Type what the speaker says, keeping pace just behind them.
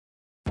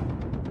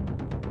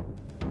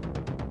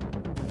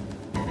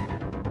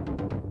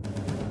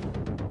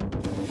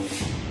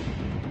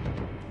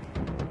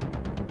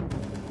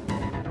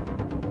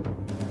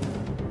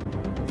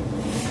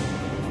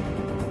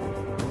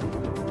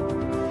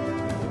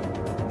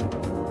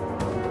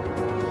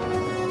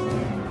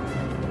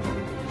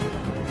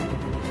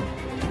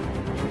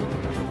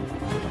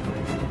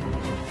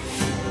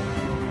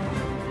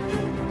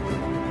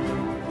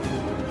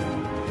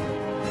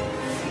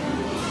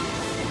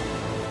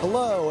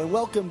and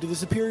welcome to the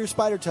Superior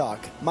Spider Talk.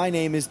 My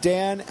name is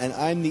Dan, and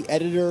I'm the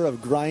editor of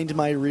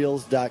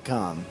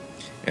GrindMyReels.com.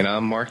 And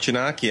I'm Mark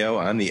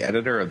Ginocchio. I'm the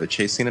editor of the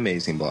Chasing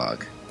Amazing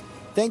blog.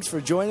 Thanks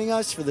for joining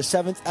us for the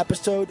 7th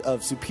episode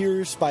of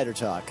Superior Spider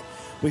Talk.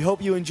 We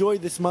hope you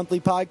enjoyed this monthly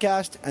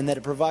podcast and that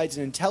it provides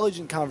an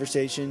intelligent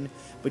conversation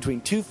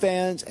between two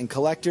fans and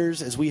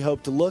collectors as we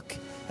hope to look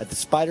at the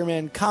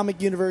Spider-Man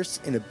comic universe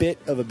in a bit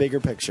of a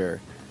bigger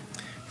picture.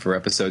 For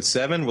episode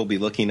 7, we'll be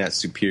looking at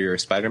Superior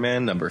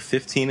Spider-Man number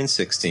 15 and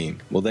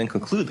 16. We'll then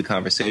conclude the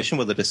conversation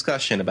with a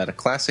discussion about a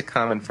classic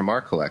comic from our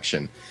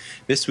collection.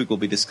 This week we'll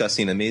be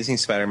discussing Amazing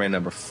Spider-Man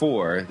number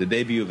 4, the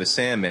debut of a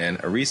Sandman,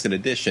 a recent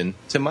addition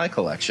to my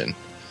collection.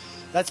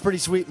 That's pretty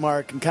sweet,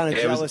 Mark. I'm kind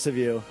of jealous of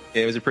you.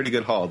 It was a pretty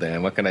good haul,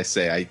 Dan. What can I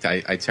say?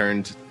 I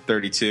turned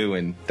 32,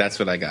 and that's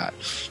what I got.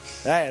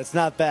 Hey, it's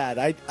not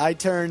bad. I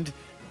turned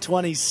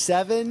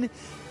 27.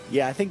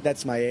 Yeah, I think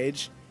that's my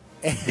age.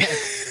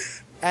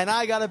 And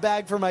I got a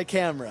bag for my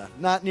camera.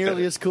 Not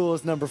nearly as cool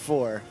as number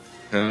 4.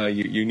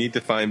 You need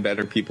to find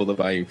better people to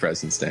buy you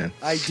presents, Dan.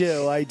 I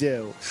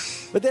do.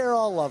 But they're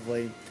all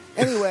lovely.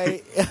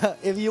 Anyway,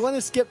 if you want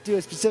to skip to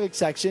a specific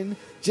section,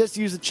 just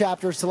use the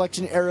chapter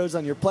selection arrows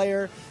on your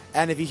player.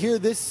 And if you hear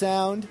this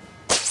sound,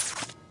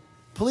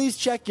 please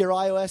check your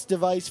iOS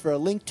device for a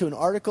link to an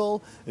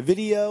article,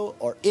 video,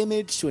 or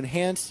image to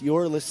enhance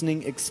your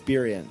listening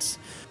experience.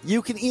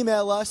 You can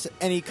email us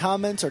any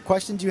comments or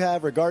questions you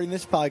have regarding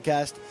this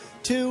podcast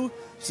to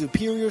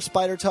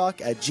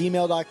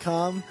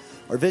superiorspidertalk@gmail.com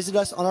or visit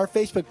us on our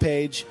Facebook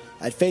page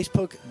at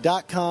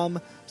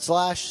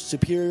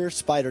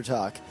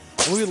facebook.com/superiorspidertalk.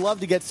 And we would love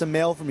to get some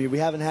mail from you. We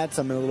haven't had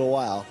some in a little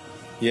while.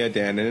 Yeah,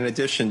 Dan, and in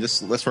addition,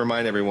 just let's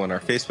remind everyone,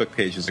 our Facebook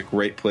page is a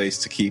great place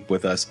to keep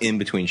with us in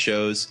between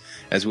shows,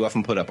 as we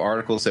often put up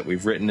articles that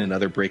we've written and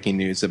other breaking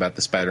news about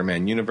the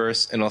Spider-Man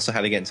universe, and also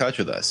how to get in touch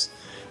with us.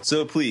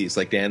 So please,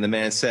 like Dan the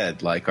Man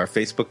said, like our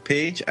Facebook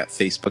page at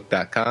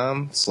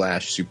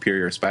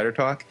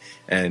facebook.com/superiorspidertalk,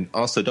 and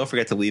also don't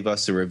forget to leave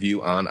us a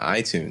review on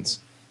iTunes.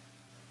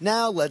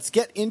 Now let's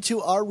get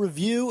into our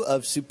review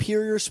of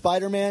Superior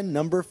Spider-Man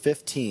number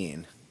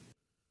 15.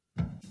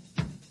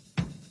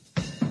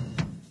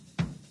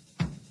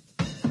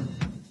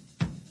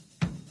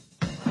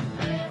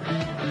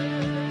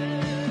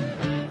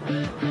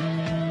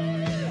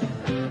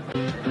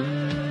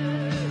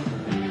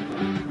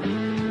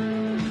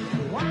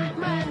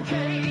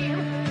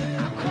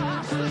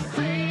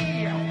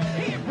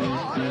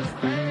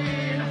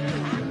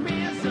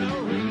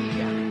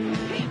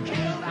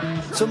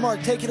 So,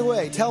 Mark, take it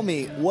away. Tell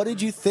me, what did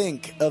you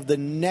think of the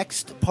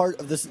next part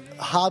of this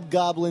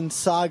Hobgoblin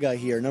saga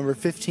here, number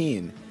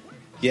 15?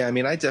 Yeah, I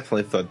mean, I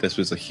definitely thought this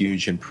was a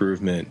huge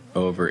improvement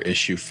over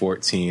issue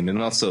 14 and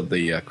also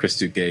the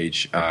Chris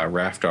Gage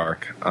Raft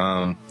arc.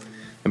 I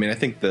mean, I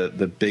think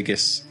the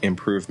biggest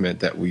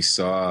improvement that we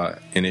saw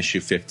in issue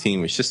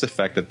 15 was just the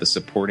fact that the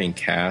supporting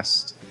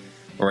cast,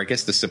 or I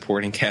guess the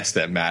supporting cast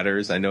that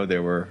matters. I know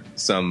there were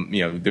some,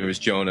 there was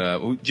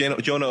Jonah.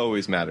 Jonah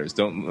always matters.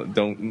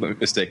 Don't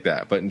mistake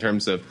that. But in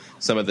terms of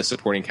some of the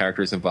supporting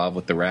characters involved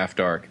with the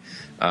Raft arc,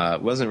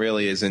 wasn't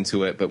really as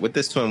into it. But with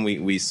this one,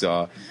 we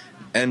saw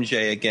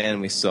MJ again.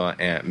 We saw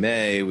Aunt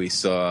May. We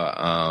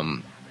saw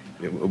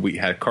we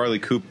had Carly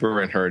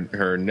Cooper and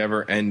her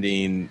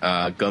never-ending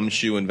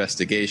gumshoe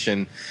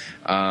investigation.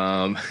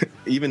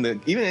 Even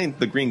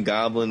the Green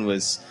Goblin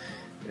was.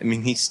 I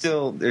mean,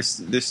 they're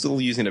still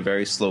using a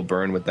very slow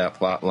burn with that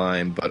plot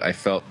line, but I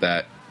felt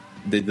that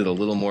they did a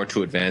little more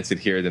to advance it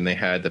here than they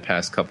had the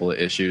past couple of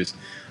issues.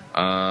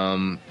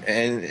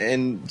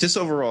 And just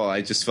overall,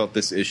 I just felt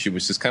this issue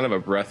was just kind of a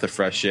breath of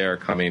fresh air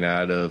coming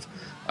out of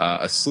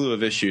a slew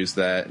of issues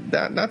that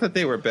not that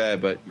they were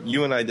bad, but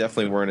you and I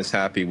definitely weren't as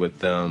happy with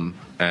them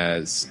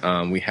as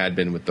we had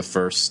been with the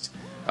first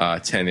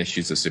 10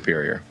 issues of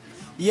Superior.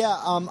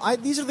 Yeah,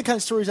 these are the kind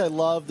of stories I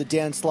love that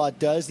Dan Slott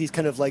does, these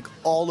kind of like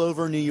all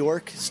over New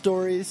York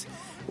stories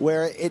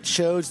where it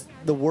shows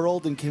the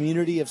world and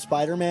community of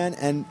Spider-Man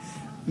and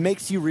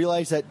makes you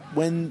realize that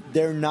when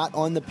they're not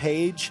on the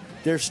page,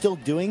 they're still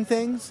doing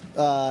things.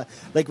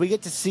 Like we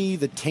get to see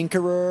the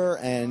Tinkerer,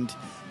 and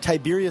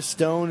Tiberius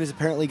Stone has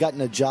apparently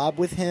gotten a job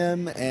with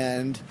him,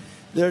 and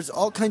there's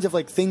all kinds of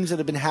like things that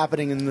have been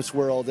happening in this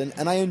world,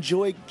 and I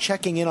enjoy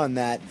checking in on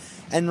that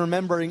and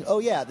remembering, oh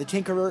yeah, the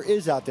Tinkerer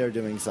is out there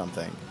doing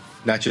something.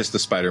 Not just the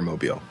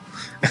Spider-Mobile.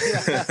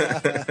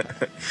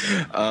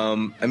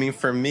 I mean,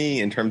 for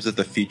me, in terms of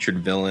the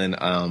featured villain,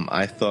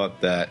 I thought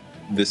that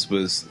this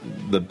was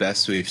the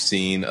best we've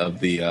seen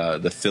of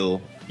the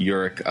Phil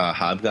Urich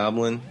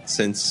Hobgoblin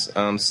since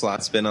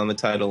Slott's been on the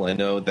title. I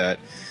know that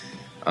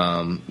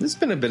this has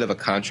been a bit of a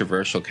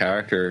controversial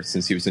character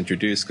since he was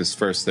introduced, because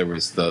first there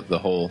was the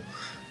whole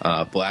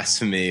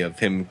blasphemy of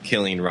him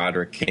killing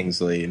Roderick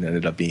Kingsley, and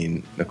ended up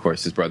being, of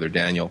course, his brother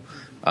Daniel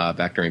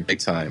back during Big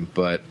Time.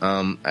 But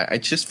I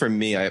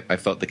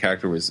felt the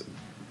character was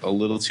a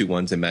little too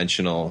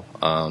one-dimensional.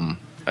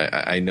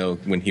 I know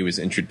when he was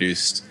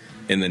introduced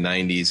in the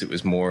 90s, it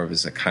was more of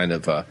as a kind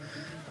of a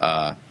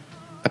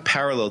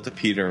parallel to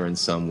Peter in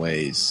some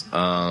ways.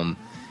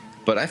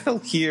 But I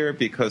felt here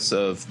because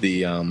of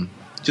the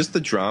just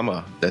the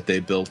drama that they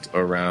built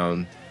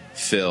around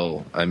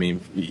Phil. I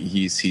mean,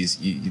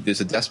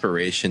 there's a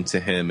desperation to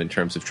him in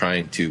terms of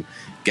trying to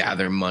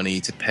gather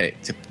money to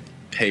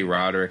pay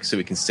Roderick so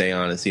he can stay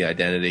on as the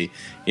identity.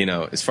 You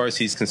know, as far as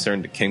he's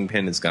concerned, the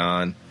Kingpin is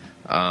gone,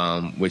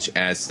 which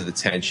adds to the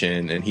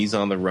tension. And he's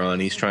on the run.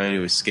 He's trying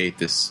to escape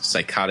this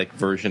psychotic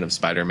version of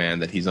Spider-Man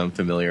that he's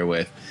unfamiliar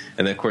with.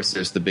 And then, of course,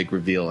 there's the big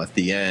reveal at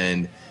the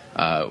end,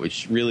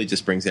 which really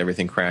just brings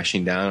everything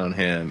crashing down on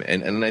him.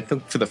 And I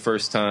think for the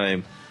first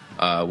time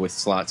with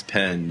Slott's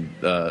pen,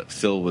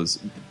 Phil was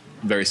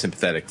very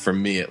sympathetic, for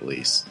me at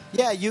least.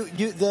 Yeah,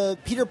 the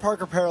Peter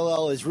Parker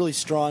parallel is really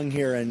strong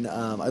here, and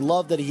I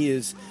love that he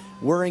is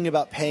worrying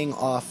about paying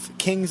off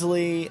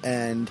Kingsley,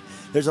 and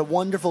there's a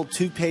wonderful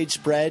 2-page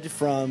spread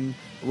from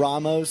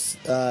Ramos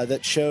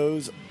that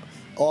shows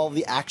all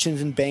the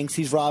actions and banks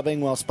he's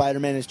robbing while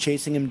Spider-Man is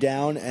chasing him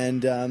down,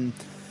 and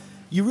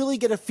you really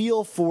get a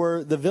feel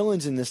for the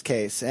villains in this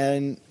case,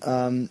 and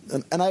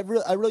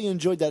I really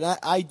enjoyed that.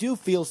 I do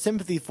feel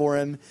sympathy for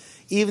him,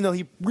 even though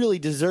he really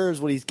deserves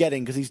what he's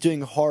getting because he's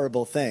doing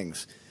horrible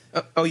things.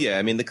 Oh, yeah.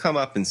 I mean, the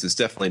comeuppance is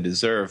definitely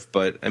deserved,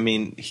 but, I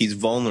mean, he's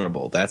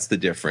vulnerable. That's the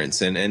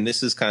difference. And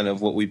this is kind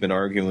of what we've been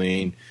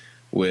arguing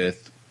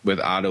with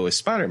Otto as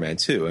Spider-Man,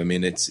 too. I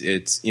mean, it's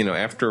you know,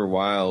 after a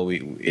while,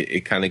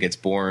 it kind of gets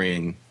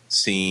boring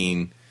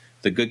seeing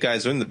the good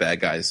guys and the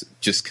bad guys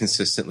just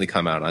consistently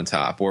come out on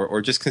top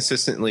or just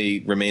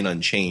consistently remain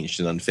unchanged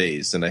and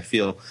unfazed. And I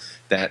feel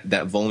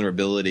that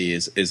vulnerability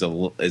is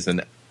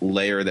an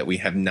layer that we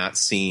have not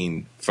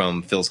seen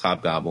from Phil's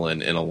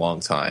Hobgoblin in a long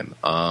time.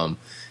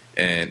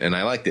 And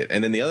I liked it.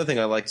 And then the other thing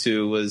I liked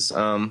too was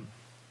Anna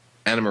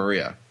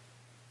Maria.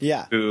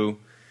 Yeah. Who,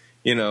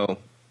 you know,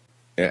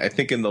 I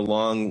think in the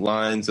long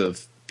lines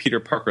of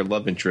Peter Parker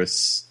love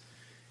interests,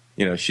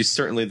 you know, she's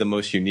certainly the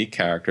most unique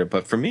character.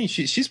 But for me,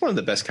 she's one of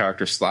the best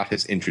characters Slott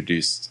has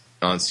introduced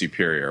on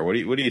Superior. What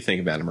do you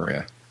think of Anna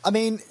Maria? I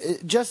mean,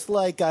 just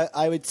like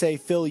I would say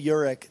Phil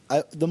Urich,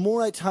 the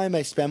more time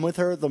I spend with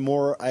her, the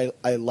more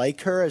I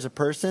like her as a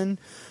person.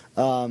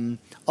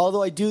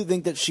 Although I do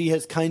think that she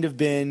has kind of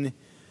been...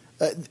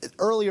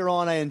 earlier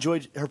on, I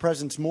enjoyed her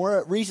presence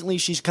more. Recently,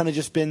 she's kind of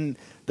just been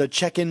the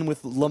check-in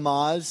with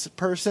Lamaze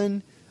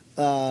person.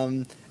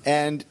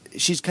 And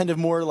she's kind of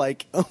more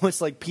like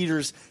almost like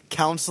Peter's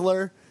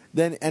counselor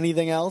than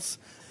anything else.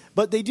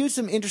 But they do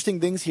some interesting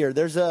things here.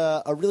 There's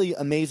a really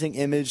amazing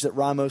image that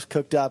Ramos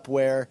cooked up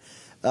where...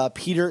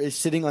 Peter is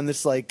sitting on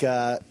this like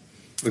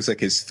looks like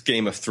his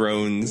Game of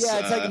Thrones. Yeah,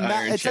 it's like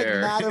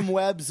Madam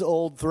Web's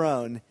old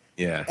throne.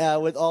 Yeah,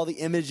 with all the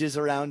images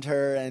around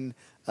her,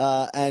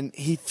 and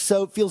he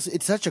feels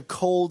it's such a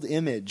cold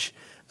image,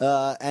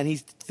 and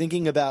he's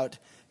thinking about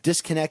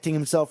disconnecting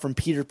himself from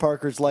Peter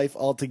Parker's life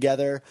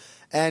altogether.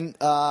 And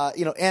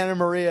you know, Anna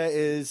Maria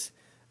is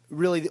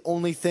really the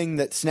only thing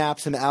that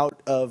snaps him out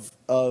of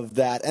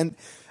that.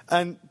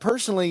 And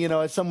personally, you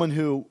know, as someone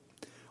who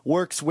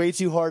works way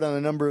too hard on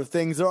a number of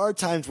things, there are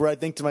times where I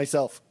think to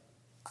myself,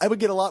 I would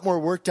get a lot more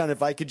work done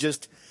if I could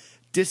just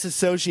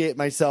disassociate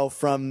myself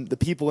from the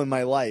people in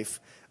my life.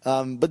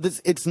 But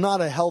it's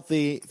not a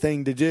healthy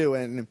thing to do.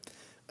 And,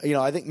 you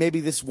know, I think maybe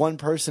this one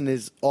person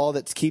is all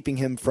that's keeping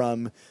him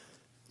from,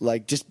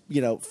 like, just,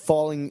 you know,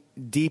 falling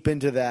deep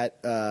into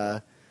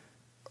that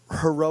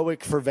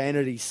heroic for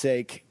vanity's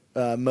sake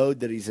mode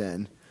that he's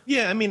in.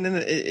 Yeah, I mean, and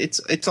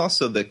it's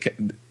also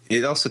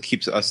it also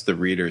keeps us, the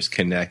readers,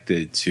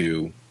 connected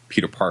to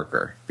Peter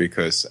Parker,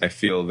 because I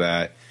feel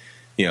that,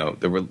 you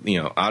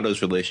know,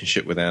 Otto's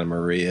relationship with Anna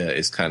Maria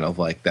is kind of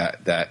like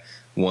that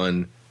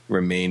one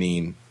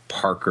remaining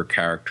Parker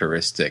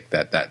characteristic,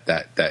 that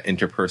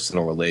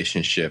interpersonal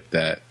relationship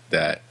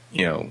that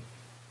you know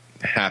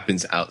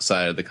happens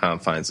outside of the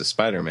confines of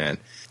Spider-Man.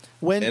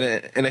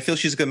 And I feel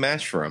she's a good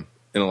match for him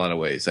in a lot of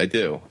ways. I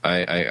do.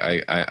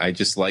 I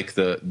just like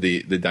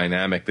the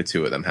dynamic the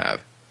two of them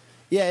have.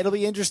 Yeah, it'll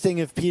be interesting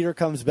if Peter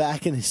comes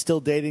back and is still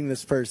dating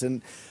this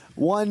person.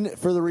 One,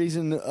 for the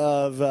reason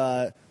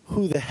of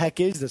who the heck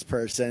is this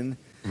person?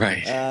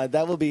 Right.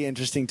 That will be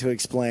interesting to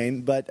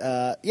explain. But,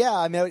 yeah,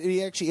 I mean, I'd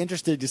be actually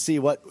interested to see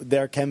what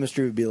their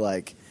chemistry would be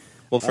like.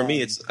 Well, for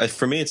me,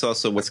 it's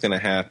also what's going to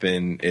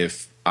happen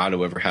if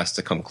Otto ever has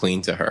to come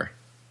clean to her.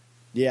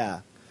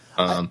 Yeah.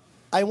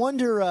 I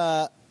wonder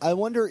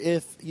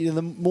if, you know,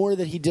 the more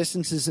that he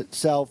distances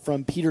himself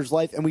from Peter's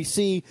life, and we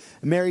see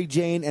Mary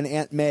Jane and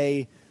Aunt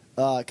May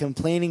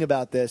complaining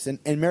about this,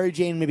 and Mary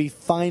Jane maybe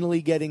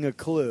finally getting a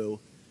clue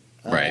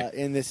right.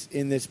 in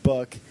this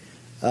book.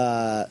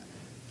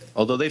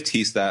 Although they've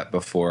teased that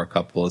before a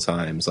couple of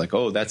times, like,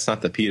 oh, that's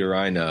not the Peter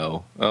I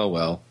know. Oh,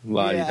 well,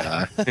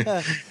 la-di-da.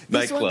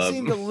 This one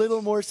seemed a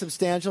little more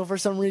substantial for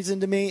some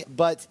reason to me,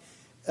 but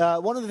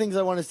one of the things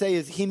I want to say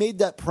is he made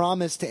that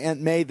promise to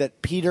Aunt May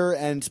that Peter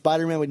and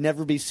Spider-Man would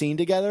never be seen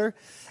together,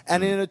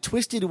 and in a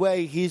twisted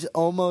way, he's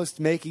almost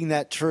making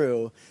that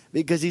true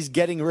because he's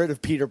getting rid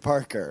of Peter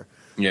Parker.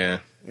 Yeah,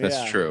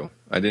 that's true.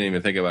 I didn't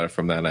even think about it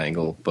from that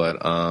angle,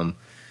 but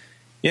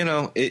you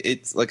know,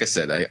 it's like I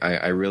said,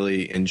 I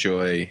really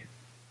enjoy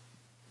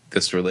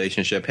this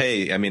relationship.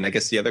 Hey, I mean, I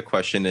guess the other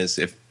question is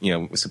if,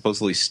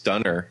 supposedly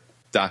Stunner,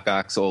 Doc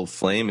Ock's old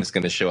flame, is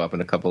going to show up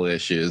in a couple of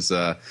issues.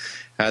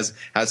 How's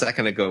that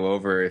going to go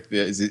over?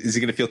 Is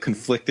he going to feel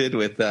conflicted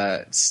with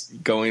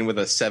going with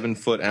a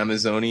 7-foot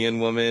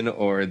Amazonian woman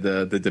or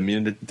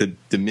the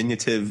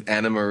diminutive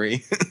Anna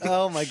Marie?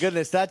 Oh my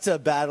goodness, that's a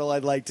battle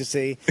I'd like to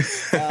see.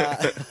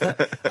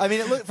 I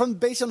mean,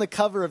 based on the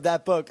cover of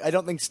that book, I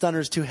don't think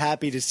Stunner's too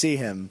happy to see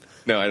him.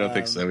 No, I don't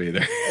think so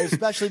either.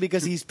 Especially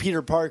because he's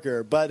Peter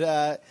Parker.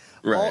 But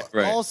right.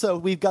 Also,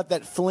 we've got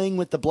that fling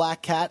with the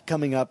Black Cat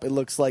coming up, it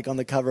looks like, on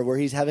the cover, where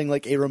he's having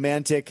like a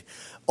romantic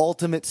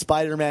Ultimate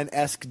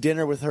Spider-Man-esque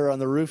dinner with her on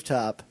the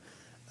rooftop.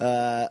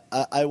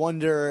 I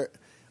wonder,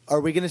 are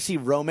we going to see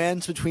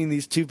romance between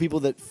these two people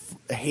that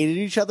hated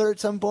each other at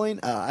some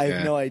point? I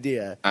have no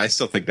idea. I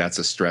still think that's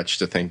a stretch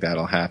to think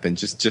that'll happen,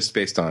 just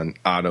based on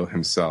Otto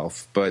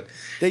himself. But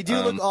they do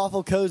look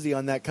awful cozy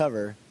on that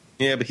cover.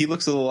 Yeah, but he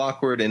looks a little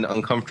awkward and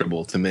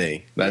uncomfortable to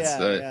me. That's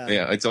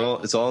it's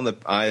all in the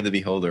eye of the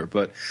beholder.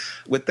 But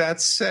with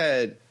that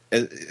said,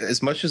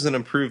 as much as an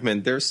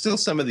improvement, there's still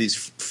some of these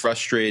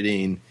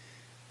frustrating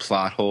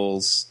plot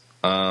holes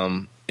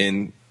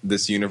in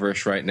this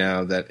universe right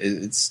now that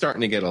it's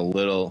starting to get a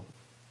little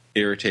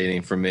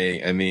irritating for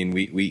me. I mean,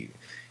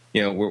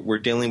 we're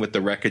dealing with the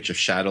wreckage of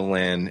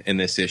Shadowland in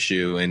this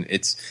issue, and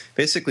it's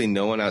basically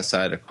no one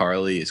outside of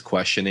Carly is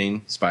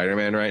questioning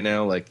Spider-Man right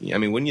now. Like, I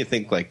mean, wouldn't you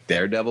think like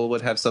Daredevil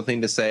would have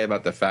something to say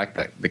about the fact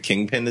that the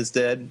Kingpin is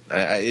dead?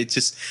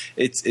 It's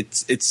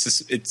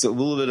a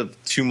little bit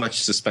of too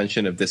much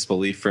suspension of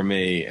disbelief for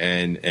me,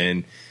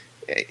 and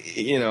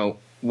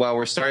while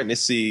we're starting to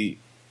see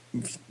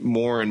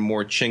more and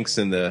more chinks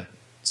in the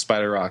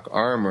Spider-Rock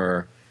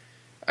armor,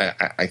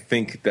 I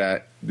think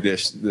that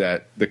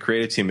the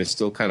creative team is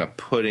still kind of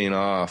putting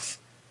off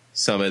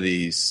some of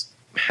these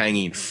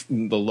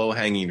the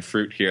low-hanging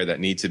fruit here that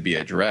need to be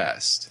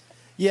addressed.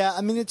 Yeah,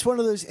 I mean, it's one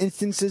of those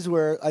instances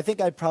where I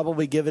think I'd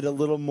probably give it a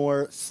little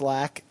more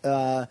slack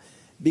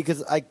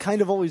because I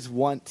kind of always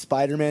want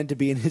Spider-Man to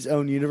be in his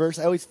own universe.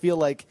 I always feel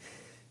like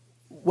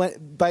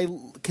by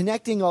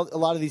connecting a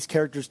lot of these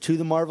characters to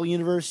the Marvel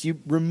Universe, you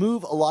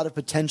remove a lot of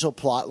potential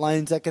plot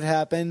lines that could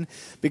happen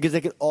because they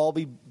could all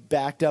be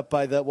backed up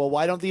by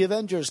why don't the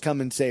Avengers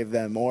come and save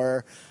them?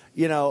 Or,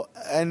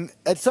 and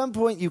at some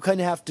point you kind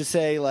of have to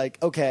say,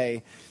 like,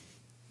 okay,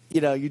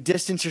 you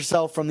distance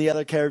yourself from the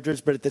other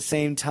characters, but at the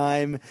same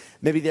time,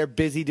 maybe they're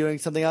busy doing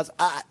something else.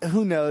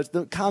 Who knows?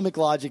 The comic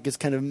logic is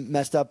kind of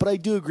messed up, but I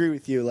do agree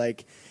with you.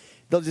 Like,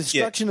 the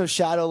destruction of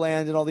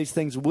Shadowland and all these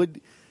things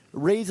would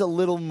raise a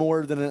little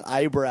more than an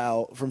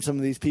eyebrow from some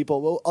of these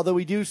people. Well, although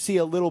we do see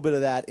a little bit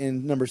of that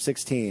in number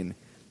 16.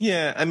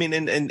 Yeah, I mean,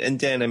 and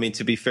Dan, I mean,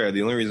 to be fair,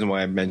 the only reason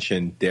why I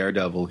mentioned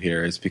Daredevil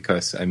here is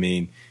because, I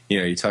mean,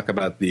 you talk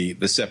about the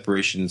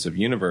separations of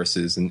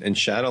universes, and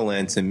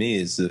Shadowland to me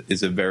is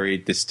a very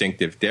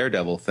distinctive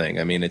Daredevil thing.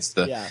 I mean, it's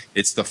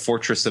the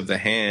fortress of the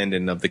hand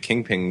and of the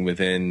Kingpin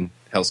within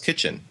Hell's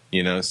Kitchen.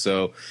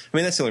 So I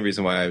mean, that's the only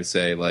reason why I would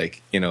say,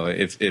 like,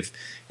 if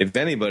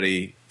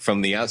anybody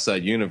from the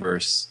outside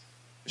universe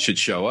should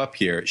show up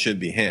here, it should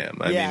be him.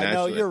 I mean,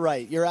 no, you're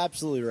right. You're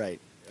absolutely right.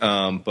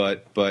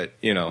 But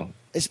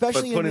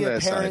especially in the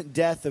apparent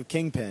death of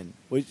Kingpin,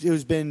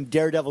 who's been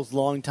Daredevil's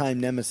longtime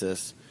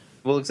nemesis.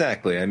 Well,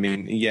 exactly. I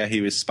mean, yeah,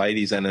 he was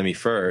Spidey's enemy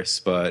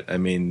first, but I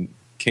mean,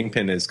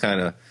 Kingpin is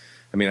kind of.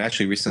 I mean, I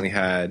actually recently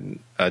had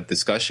a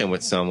discussion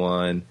with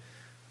someone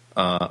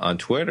on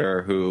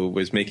Twitter who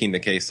was making the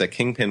case that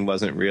Kingpin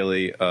wasn't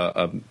really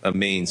a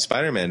main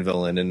Spider-Man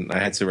villain, and I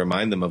had to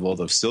remind them of all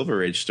those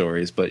Silver Age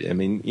stories. But I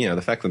mean,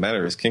 the fact of the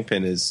matter is,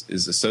 Kingpin is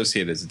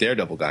associated as a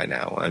Daredevil guy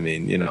now. I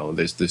mean,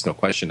 there's no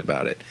question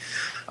about it.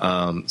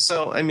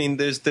 So I mean,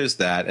 there's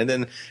that, and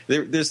then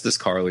there's this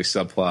Carly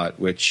subplot,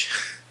 which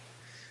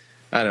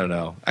I don't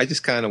know. I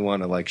just kind of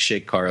want to like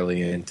shake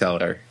Carly and tell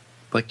her,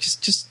 like,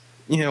 just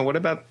what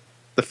about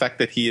the fact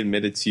that he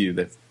admitted to you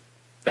that.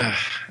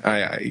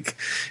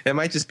 Am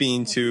I just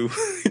being too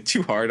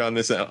hard on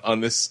this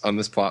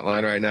plot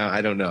line right now?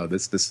 I don't know.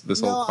 This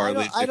whole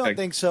Carly. I don't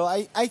think so.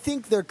 I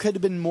think there could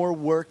have been more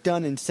work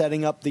done in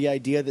setting up the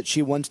idea that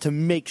she wants to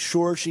make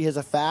sure she has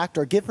a fact,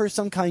 or give her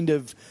some kind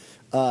of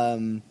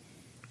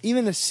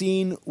even a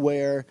scene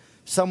where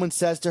someone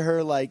says to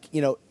her, like,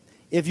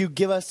 if you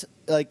give us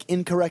like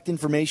incorrect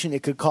information,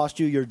 it could cost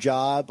you your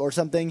job or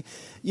something.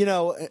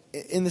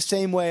 In the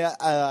same way,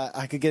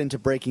 I could get into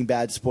Breaking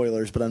Bad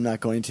spoilers, but I'm not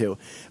going to.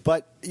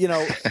 But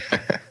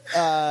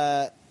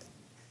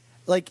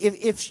like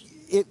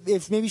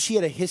if maybe she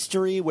had a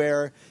history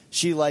where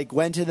she like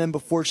went to them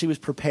before she was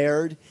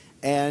prepared,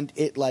 and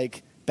it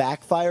like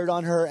backfired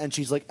on her, and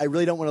she's like, I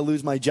really don't want to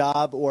lose my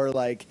job or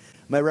like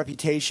my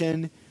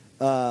reputation.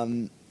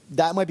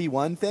 That might be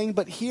one thing,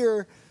 but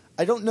here.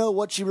 I don't know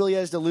what she really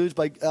has to lose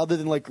other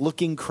than like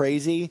looking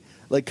crazy,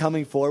 like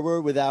coming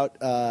forward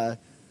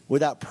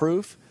without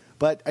proof.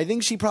 But I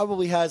think she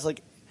probably has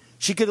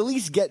she could at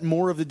least get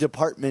more of the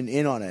department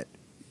in on it.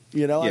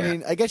 Yeah. I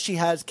mean, I guess she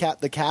has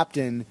the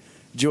captain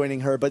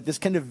joining her, but this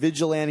kind of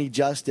vigilante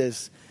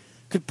justice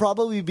could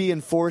probably be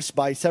enforced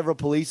by several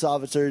police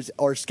officers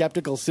or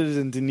skeptical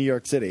citizens in New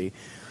York City.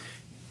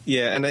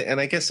 Yeah, and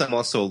I guess I'm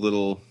also a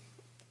little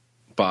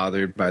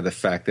bothered by the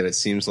fact that it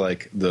seems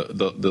like the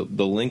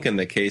link in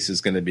the case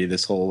is going to be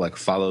this whole like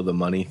follow the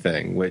money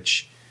thing,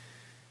 which,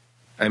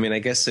 I mean, I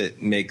guess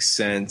it makes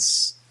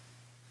sense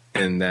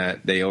in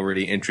that they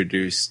already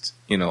introduced,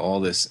 you know, all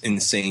this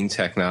insane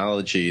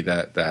technology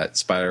that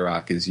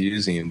Spider-Rock is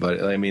using.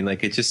 But I mean,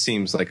 like, it just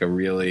seems like a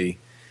really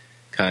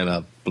kind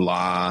of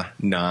blah,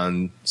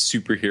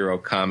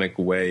 non-superhero comic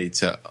way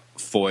to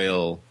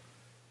foil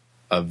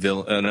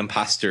an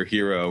imposter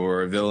hero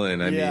or a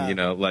villain. I mean, you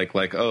know,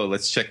 like, oh,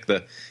 let's check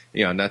the,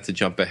 you know, not to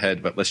jump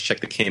ahead, but let's check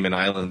the Cayman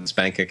Islands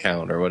bank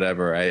account or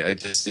whatever.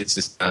 It's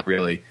just not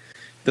really,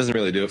 doesn't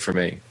really do it for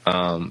me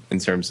in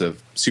terms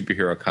of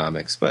superhero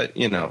comics. But,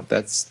 you know,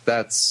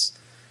 that's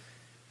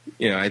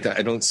you know, I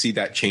don't see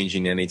that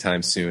changing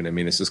anytime soon. I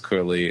mean, this is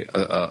clearly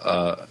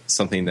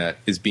something that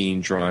is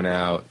being drawn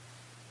out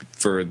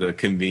for the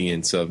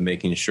convenience of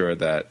making sure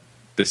that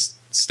this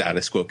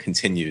status quo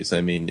continues.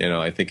 I mean, you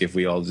know, I think if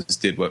we all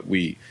just did what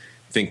we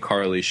think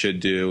Carly should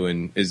do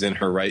and is in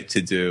her right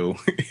to do,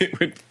 it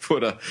would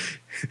put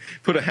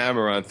a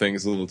hammer on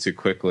things a little too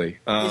quickly.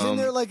 Isn't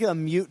there like a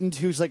mutant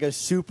who's like a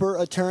super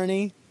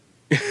attorney?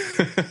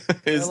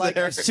 Is like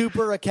there a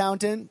super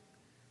accountant?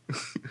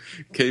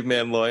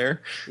 Caveman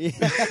lawyer?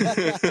 Yeah.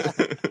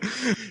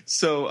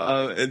 So,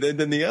 and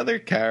then the other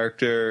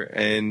character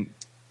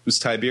was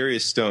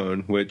Tiberius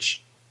Stone,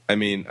 which, I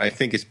mean, I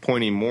think is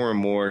pointing more and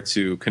more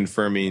to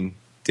confirming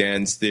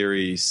Dan's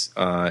theories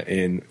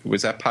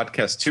was that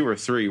podcast 2 or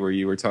 3 where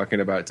you were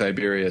talking about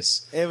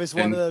Tiberius? It was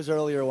one of those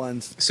earlier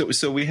ones.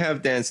 So we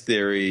have Dan's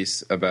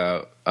theories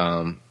about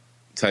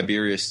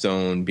Tiberius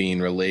Stone being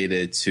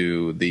related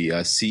to the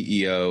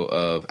CEO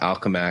of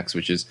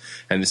Alchemax,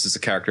 and this is a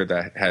character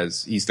that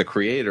he's the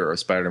creator of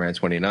Spider-Man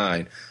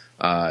 29,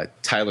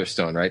 Tyler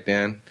Stone, right,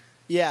 Dan?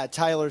 Yeah,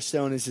 Tyler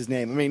Stone is his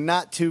name. I mean,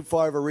 not too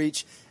far of a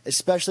reach,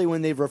 especially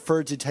when they've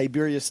referred to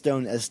Tiberius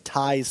Stone as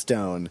Ty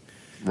Stone.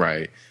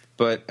 Right.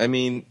 But, I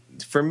mean,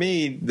 for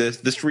me,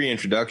 this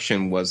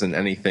reintroduction wasn't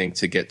anything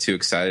to get too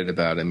excited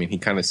about. I mean, he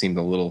kind of seemed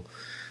a little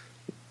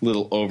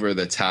over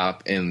the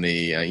top in the,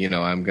 you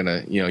know, I'm going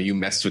to, you know, you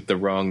messed with the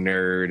wrong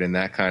nerd and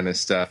that kind of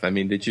stuff. I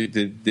mean, did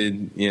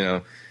you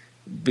know,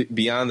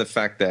 beyond the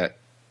fact that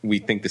we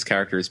think this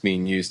character is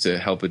being used to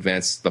help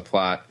advance the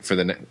plot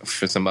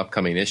for some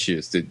upcoming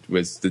issues, did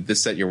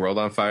this set your world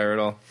on fire at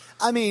all?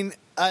 I mean,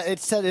 it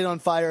set it on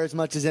fire as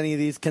much as any of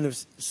these kind of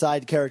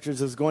side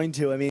characters was going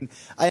to. I mean,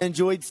 I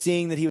enjoyed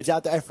seeing that he was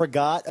out there. I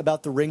forgot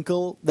about the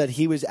wrinkle that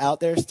he was out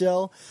there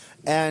still,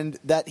 and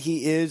that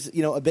he is,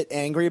 you know, a bit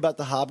angry about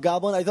the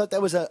Hobgoblin. I thought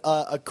that was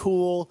a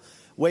cool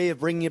way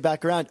of bringing it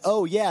back around.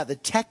 Oh yeah, the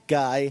tech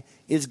guy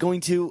is going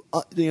to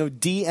you know,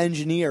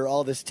 de-engineer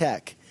all this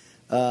tech.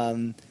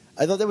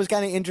 I thought that was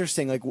kind of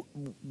interesting, like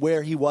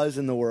where he was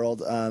in the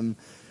world,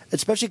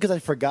 especially because I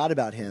forgot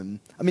about him.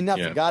 I mean,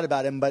 forgot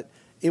about him, but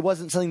it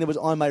wasn't something that was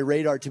on my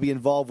radar to be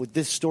involved with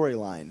this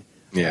storyline.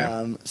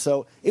 Yeah.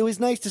 So it was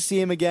nice to see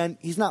him again.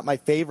 He's not my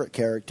favorite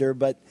character,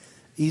 but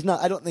he's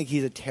not. I don't think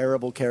he's a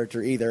terrible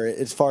character either,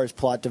 as far as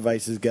plot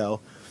devices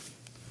go.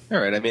 All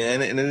right. I mean,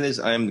 and it is.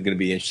 I'm going to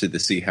be interested to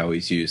see how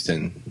he's used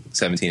in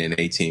 17 and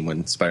 18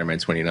 when Spider-Man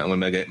 29,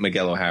 when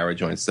Miguel O'Hara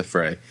joins the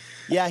fray.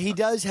 Yeah, he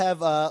does have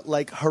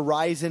like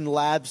Horizon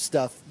Lab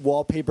stuff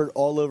wallpapered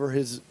all over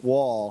his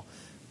wall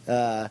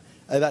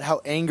about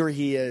how angry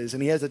he is,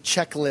 and he has a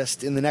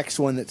checklist in the next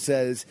one that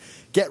says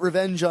 "Get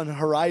revenge on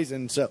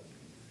Horizon." So,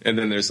 and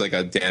then there's like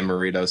a Dan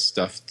Marino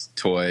stuffed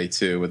toy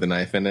too with a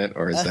knife in it,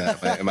 or is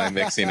that am I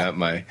mixing up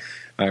my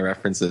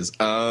references?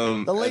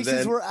 The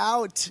laces were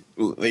out.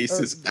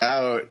 Laces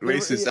out.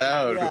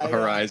 Yeah,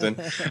 Horizon.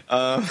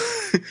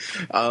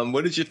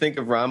 What did you think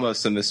of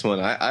Ramos in this one?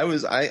 I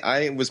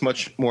was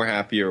much more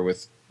happier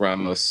with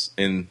Ramos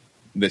in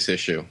this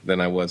issue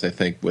than I was, I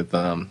think, with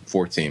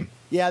 14.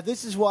 Yeah,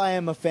 this is why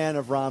I'm a fan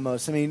of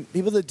Ramos. I mean,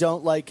 people that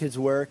don't like his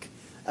work,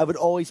 I would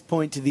always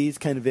point to these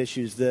kind of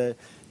issues, the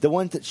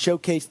ones that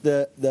showcase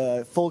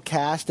the full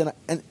cast,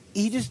 and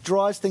he just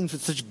draws things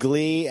with such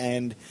glee,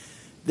 and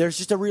there's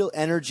just a real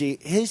energy.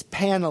 His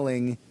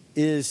paneling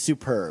is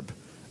superb.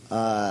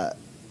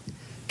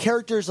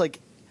 Characters like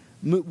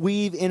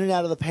weave in and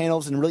out of the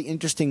panels in really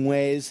interesting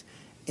ways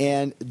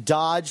and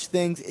dodge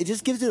things. It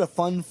just gives it a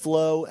fun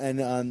flow,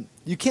 and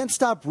you can't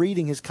stop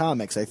reading his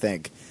comics, I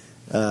think.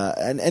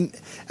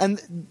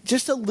 And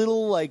just a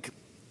little like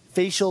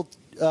facial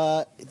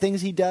things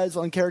he does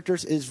on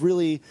characters is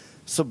really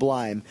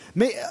sublime.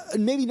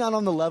 Maybe not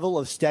on the level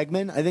of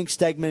Stegman. I think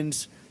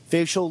Stegman's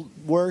facial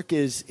work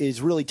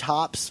is really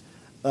tops,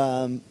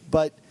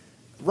 but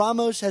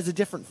Ramos has a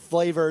different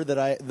flavor that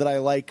I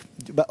like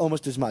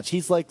almost as much.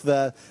 He's like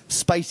the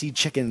spicy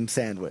chicken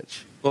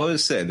sandwich. Well,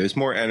 as I said, there's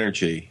more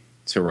energy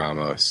to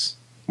Ramos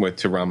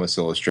Ramos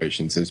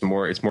illustrations. It's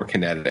more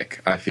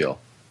kinetic, I feel.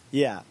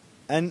 Yeah.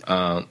 And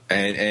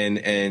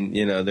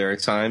you know, there are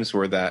times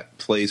where that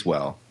plays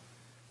well,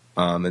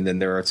 And then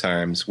there are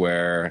times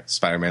where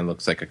Spider-Man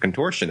looks like a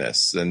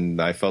contortionist,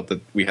 and I felt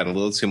that we had a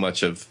little too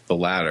much of the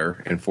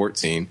latter in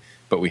 14,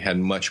 but we had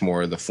much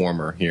more of the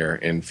former here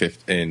in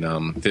 15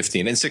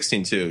 and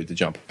 16 too, to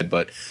jump ahead.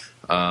 But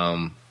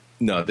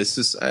no, this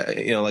is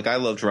like I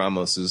loved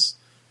Ramos's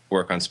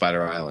work on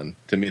Spider Island.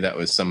 To me, that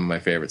was some of my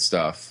favorite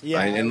stuff.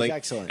 Yeah, and was like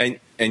excellent.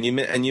 And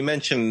you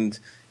mentioned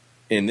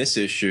in this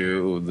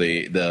issue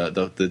the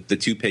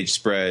 2-page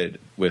spread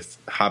with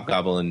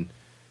Hobgoblin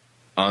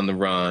on the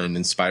run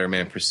and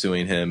Spider-Man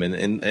pursuing him,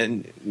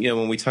 and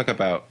when we talk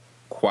about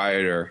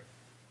quieter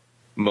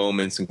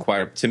moments and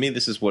quieter, to me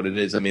this is what it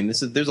is. I mean,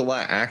 there's a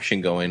lot of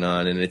action going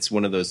on, and it's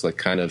one of those like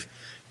kind of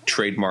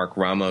trademark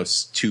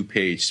Ramos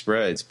 2-page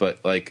spreads,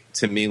 but like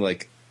to me,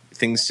 like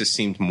things just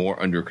seemed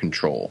more under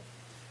control.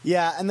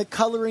 Yeah, and the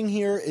coloring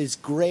here is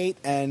great,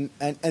 and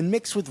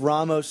mixed with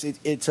Ramos,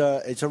 it's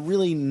a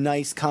really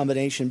nice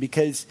combination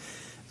because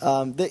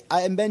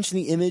I mentioned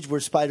the image where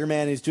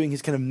Spider-Man is doing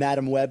his kind of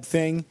Madam Web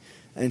thing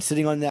and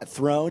sitting on that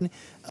throne.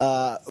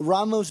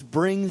 Ramos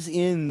brings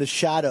in the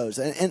shadows,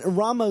 and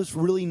Ramos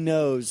really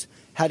knows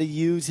how to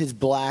use his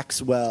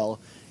blacks well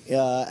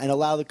and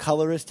allow the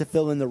colorist to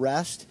fill in the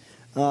rest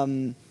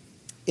in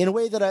a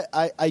way that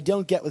I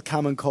don't get with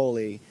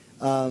Kamankooli,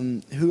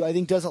 who I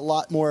think does a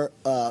lot more.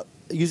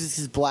 Uses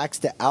his blacks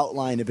to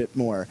outline a bit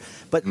more,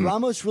 but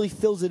Ramos really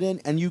fills it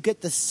in, and you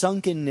get the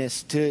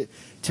sunkenness to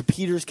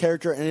Peter's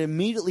character, and it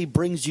immediately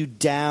brings you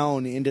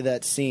down into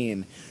that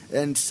scene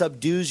and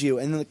subdues you,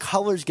 and then the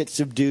colors get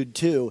subdued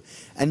too,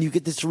 and you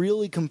get this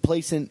really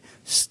complacent,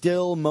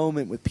 still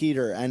moment with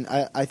Peter, and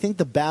I think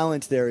the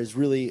balance there is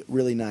really,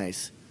 really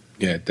nice.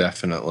 Yeah,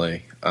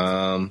 definitely.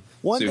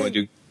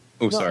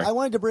 Sorry. I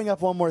wanted to bring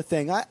up one more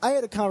thing. I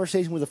had a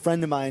conversation with a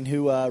friend of mine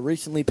who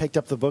recently picked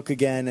up the book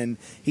again, and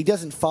he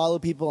doesn't follow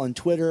people on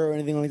Twitter or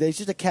anything like that. He's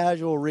just a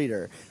casual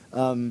reader.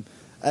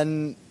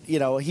 And, he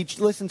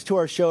listens to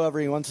our show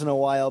every once in a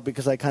while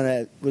because I kind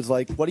of was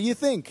like, what do you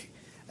think?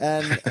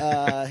 And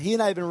he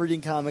and I have been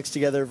reading comics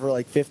together for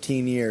like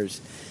 15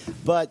 years.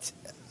 But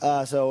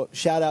so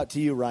shout out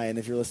to you, Ryan,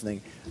 if you're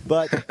listening.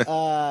 But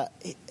I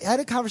had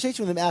a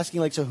conversation with him asking,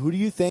 like, so who do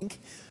you think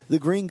the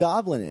Green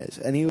Goblin is?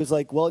 And he was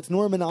like, well, it's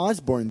Norman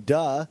Osborn,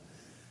 duh.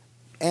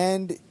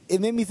 And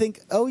it made me think,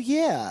 oh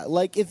yeah,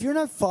 like if you're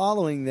not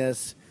following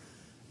this,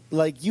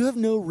 like you have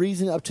no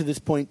reason up to this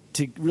point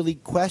to really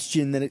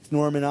question that it's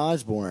Norman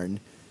Osborn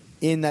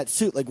in that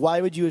suit. Like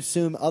why would you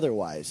assume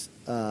otherwise?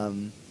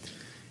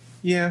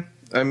 Yeah,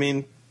 I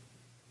mean,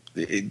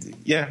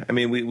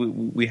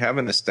 we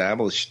haven't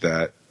established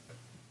that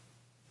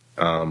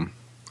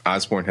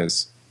Osborn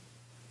has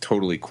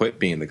totally quit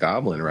being the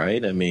Goblin,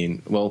 right? I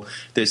mean, well,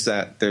 there's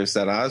that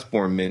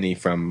Osborn mini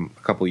from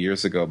a couple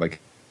years ago by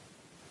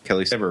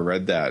Kelly. I've never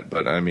read that,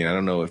 but I mean, I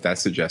don't know if that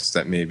suggests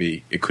that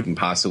maybe it couldn't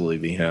possibly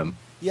be him.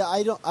 Yeah,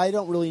 I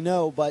don't really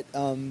know, but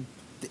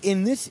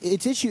in this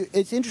it's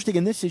interesting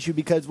in this issue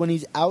because when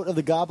he's out of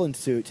the Goblin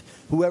suit,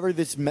 whoever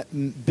this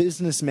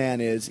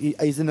businessman is,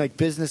 he's in like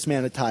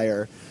businessman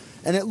attire,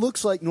 and it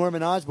looks like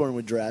Norman Osborn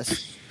would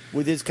dress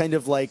with his kind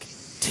of like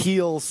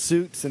teal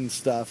suits and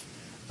stuff.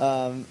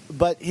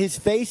 But his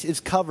face is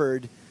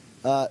covered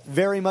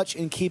very much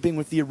in keeping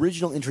with the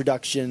original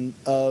introduction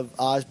of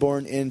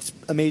Osborn in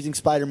Amazing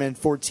Spider-Man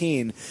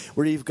 14,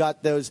 where you've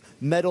got those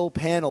metal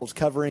panels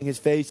covering his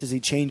face as he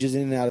changes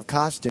in and out of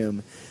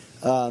costume.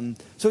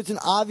 So it's an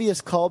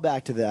obvious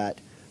callback to that.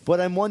 But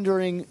I'm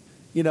wondering,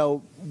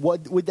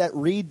 what would that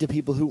read to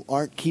people who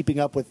aren't keeping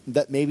up with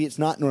that? Maybe it's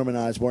not Norman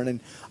Osborn. And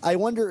I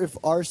wonder if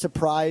our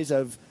surprise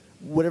of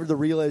whatever the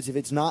reveal is that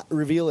it's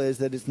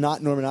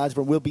not Norman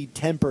Osborn will be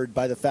tempered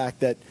by the fact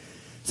that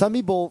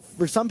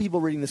for some people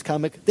reading this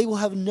comic, they will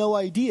have no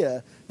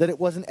idea that it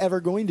wasn't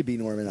ever going to be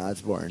Norman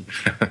Osborn.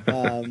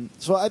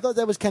 So I thought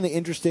that was kind of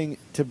interesting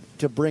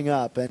to bring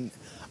up. And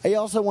I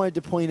also wanted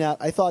to point out,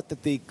 I thought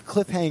that the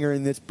cliffhanger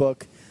in this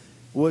book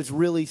was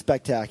really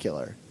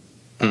spectacular.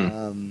 I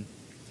don't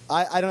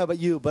know about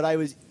you, but I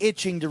was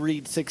itching to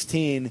read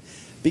 16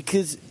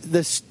 because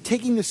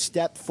taking a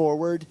step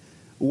forward,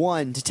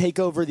 one, to take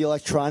over the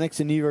electronics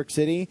in New York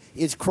City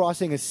is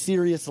crossing a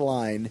serious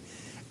line.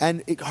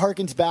 And it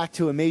harkens back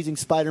to Amazing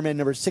Spider-Man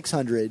number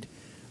 600,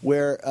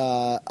 where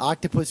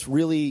Octopus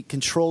really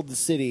controlled the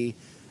city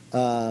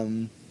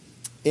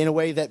in a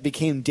way that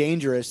became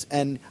dangerous.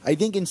 And I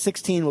think in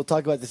 16, we'll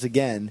talk about this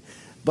again,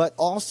 but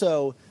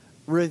also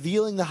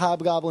revealing the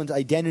Hobgoblin's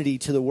identity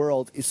to the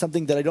world is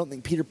something that I don't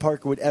think Peter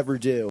Parker would ever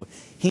do.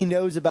 He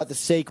knows about the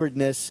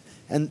sacredness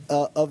and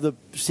of the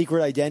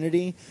secret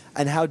identity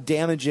and how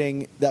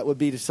damaging that would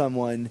be to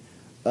someone,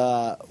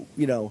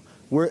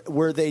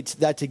 were they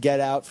that to get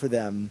out for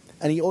them.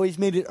 And he always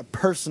made it a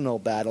personal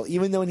battle,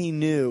 even though he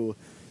knew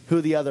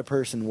who the other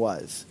person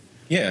was.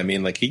 Yeah, I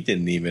mean, like, he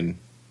didn't even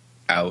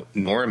out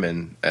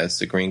Norman as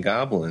the Green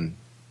Goblin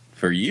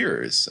for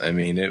years. I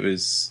mean, it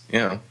was,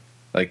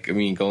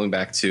 going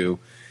back to,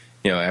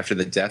 after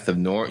the death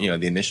of the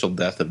initial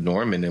death of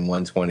Norman in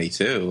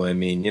 122, I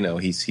mean,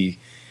 he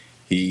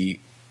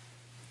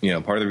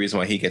part of the reason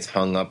why he gets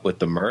hung up with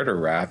the murder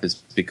rap is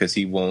because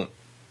he won't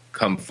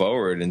come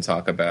forward and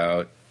talk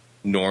about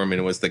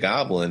Norman was the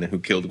Goblin who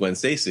killed Gwen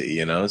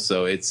Stacy.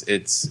 So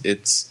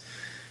it's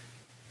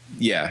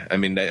yeah. I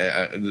mean,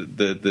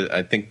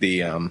 I think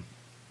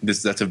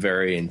that's a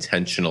very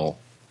intentional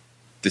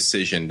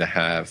decision to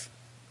have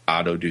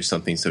Otto do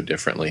something so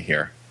differently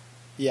here.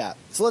 Yeah.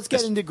 So let's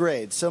get into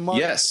grades. So, Mark,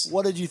 yes.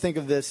 What did you think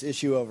of this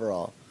issue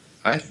overall?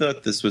 I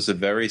thought this was a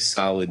very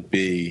solid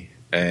B,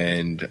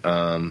 and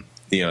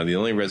the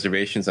only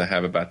reservations I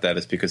have about that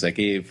is because I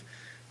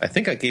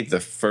think I gave the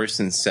first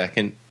and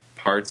second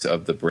parts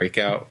of the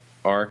Breakout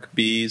arc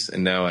Bs,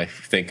 and now I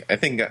think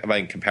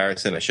by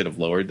comparison I should have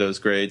lowered those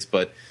grades,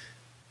 but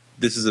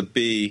this is a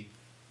B,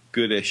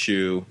 good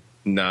issue,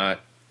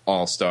 not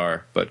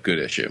all-star, but good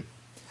issue.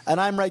 And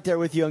I'm right there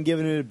with you. I'm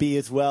giving it a B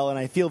as well, and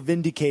I feel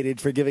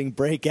vindicated for giving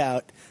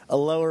Breakout a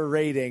lower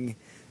rating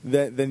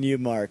than you,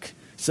 Mark.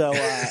 So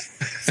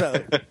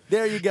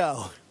there you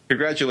go.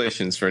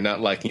 Congratulations for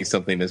not liking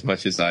something as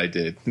much as I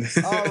did.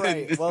 All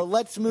right. Well,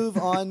 let's move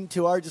on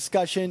to our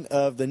discussion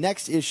of the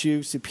next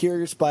issue,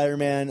 Superior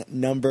Spider-Man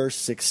number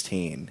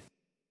 16.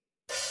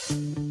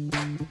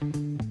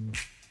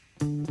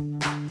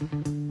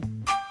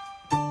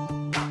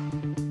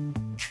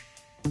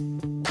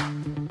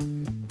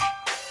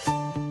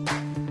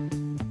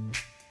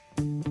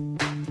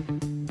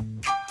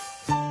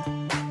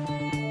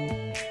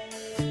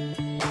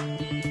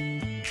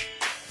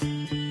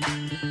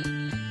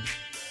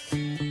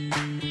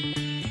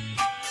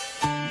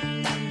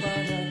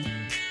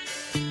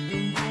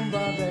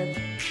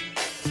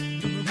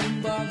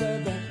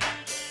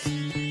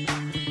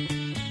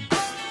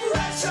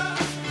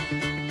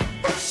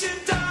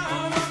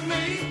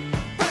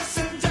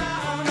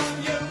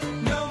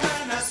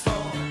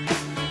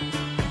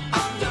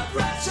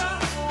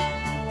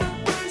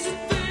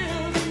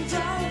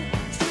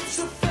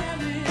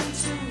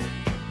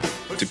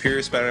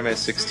 Superior Spider-Man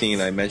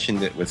 16, I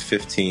mentioned it with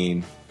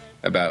 15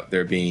 about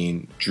there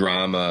being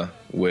drama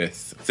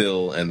with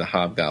Phil and the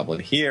Hobgoblin.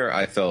 Here,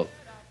 I felt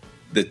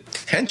the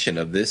tension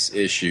of this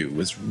issue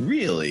was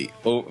really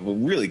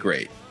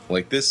great.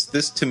 Like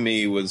this to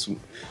me was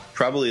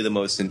probably the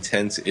most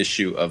intense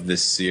issue of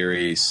this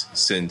series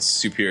since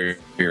Superior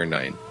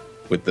 9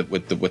 with the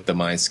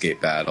Mindscape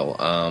battle.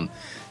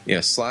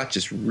 Slott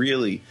just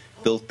really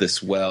built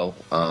this well.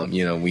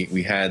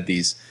 We had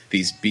these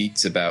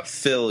beats about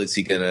Phil. Is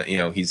he gonna?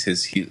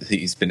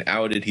 He's been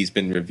outed. He's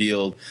been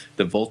revealed.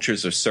 The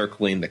vultures are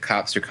circling. The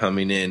cops are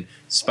coming in.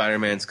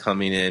 Spider-Man's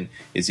coming in.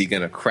 Is he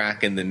gonna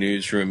crack in the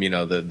newsroom?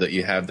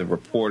 You have the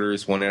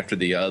reporters one after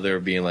the other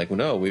being like, well,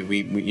 no,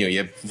 you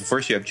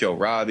have Joe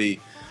Robbie.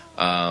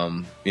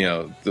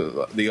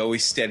 The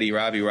always steady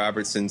Robbie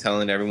Robertson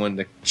telling everyone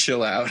to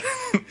chill out,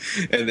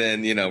 and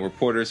then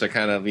reporters are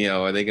kind of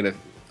are they gonna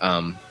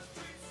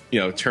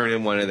turn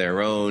in one of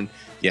their own.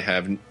 You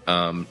have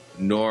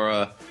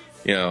Nora,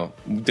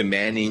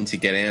 demanding to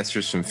get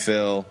answers from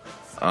Phil.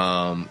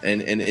 And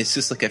it's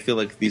just like I feel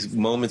like these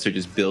moments are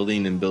just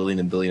building and building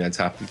and building on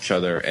top of each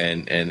other.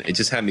 And it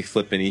just had me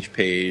flipping each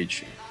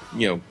page,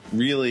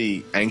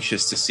 really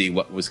anxious to see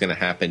what was going to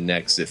happen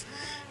next. If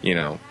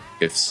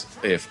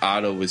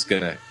Otto was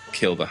going to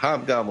kill the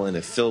Hobgoblin,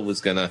 if Phil was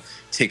going to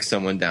take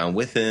someone down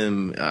with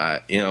him,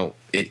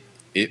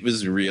 it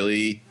was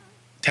really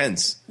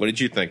tense. What did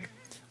you think?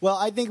 Well,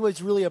 I think it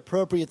was really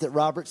appropriate that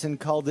Robertson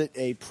called it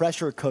a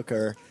pressure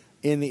cooker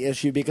in the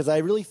issue because I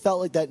really felt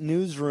like that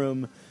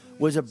newsroom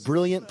was a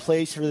brilliant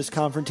place for this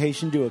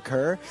confrontation to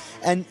occur.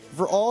 And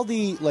for all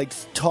the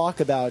talk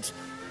about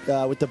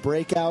with the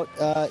Breakout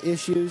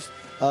issues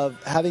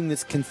of having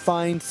this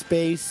confined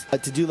space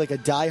to do a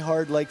Die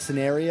Hard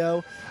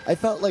scenario, I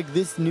felt like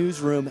this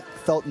newsroom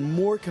felt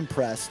more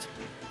compressed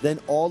than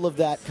all of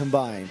that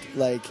combined.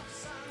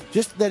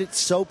 Just that it's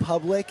so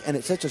public and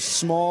it's such a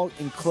small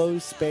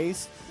enclosed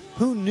space.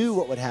 Who knew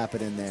what would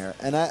happen in there?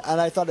 And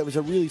I thought it was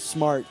a really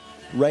smart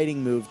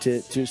writing move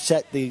to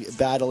set the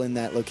battle in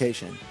that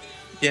location.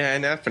 Yeah,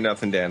 and not for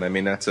nothing, Dan. I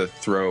mean, not to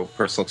throw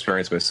personal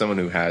experience, but as someone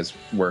who has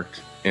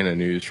worked in a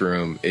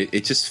newsroom,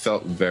 it just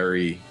felt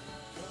very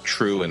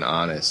true and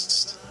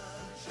honest,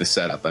 the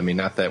setup. I mean,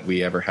 not that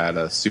we ever had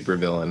a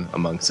supervillain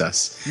amongst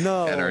us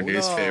at our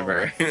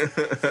newspaper.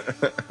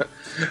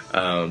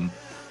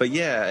 But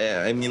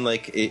yeah, I mean,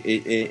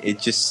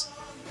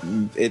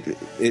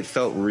 it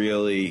felt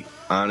really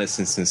honest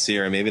and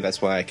sincere, and maybe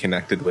that's why I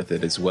connected with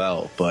it as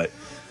well. But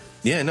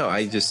yeah, no,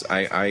 I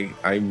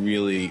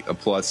really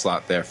applaud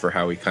Slott there for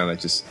how he kind of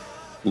just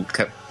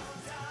kept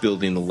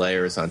building the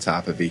layers on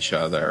top of each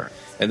other.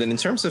 And then in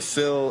terms of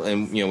Phil,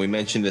 and we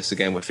mentioned this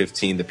again with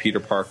 15, the Peter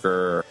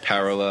Parker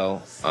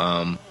parallel.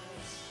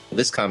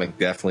 This comic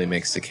definitely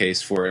makes the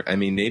case for it. I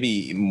mean,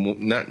 maybe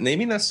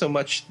not so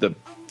much the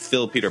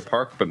Phil Peter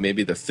Parker, but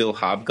maybe the Phil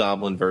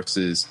Hobgoblin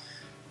versus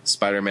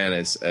Spider-Man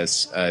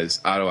as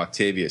Otto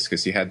Octavius,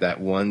 because you had that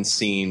one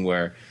scene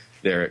where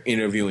they're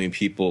interviewing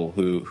people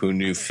who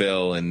knew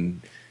Phil,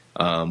 and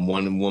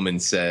one woman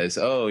says,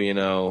 "Oh,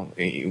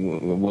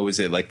 what was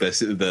it, like the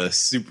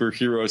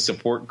superhero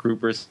support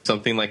group or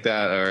something like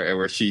that?" Or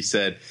where she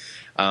said,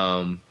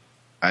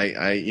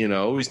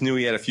 always knew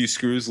he had a few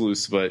screws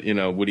loose, but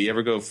would he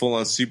ever go full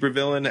on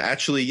supervillain?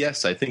 Actually,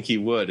 yes, I think he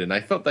would, and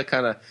I felt that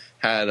kind of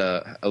had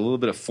a little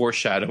bit of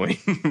foreshadowing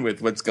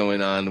with what's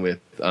going on with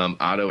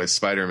Otto as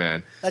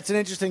Spider-Man. That's an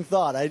interesting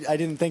thought. I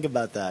didn't think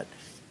about that.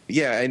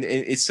 Yeah, and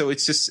it's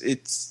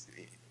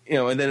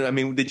and then I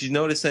mean, did you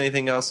notice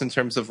anything else in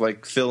terms of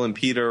like Phil and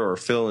Peter or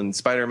Phil and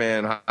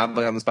Spider-Man,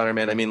 Hobgoblin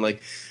Spider-Man? I mean,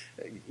 like,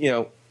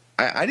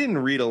 I didn't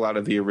read a lot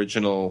of the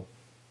original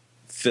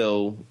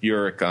Phil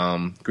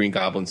Urich Green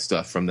Goblin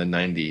stuff from the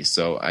 90s,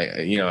 so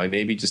I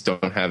maybe just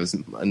don't have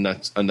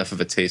enough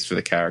of a taste for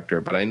the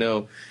character, but I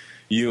know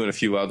you and a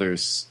few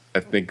others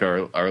I think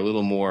are a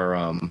little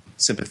more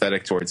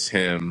sympathetic towards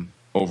him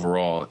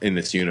overall in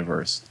this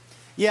universe.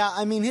 Yeah,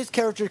 I mean, his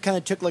character kind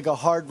of took like a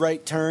hard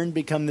right turn,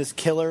 become this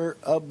killer,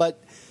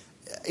 but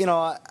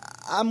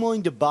I'm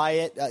willing to buy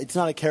it. It's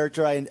not a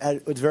character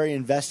I was very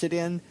invested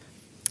in,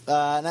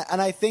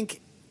 and I think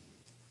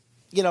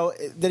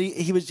that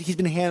he's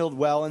been handled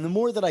well, and the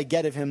more that I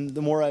get of him,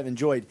 the more I've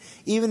enjoyed.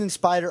 Even in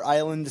Spider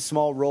Island, the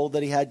small role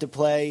that he had to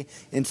play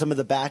in some of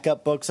the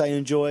backup books, I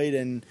enjoyed,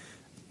 and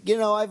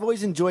I've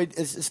always enjoyed,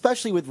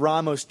 especially with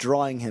Ramos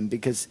drawing him,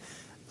 because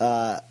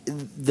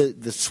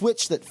the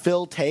switch that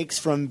Phil takes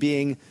from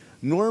being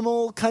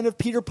normal kind of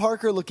Peter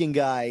Parker looking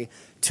guy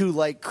to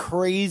like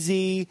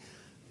crazy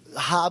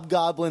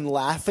hobgoblin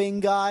laughing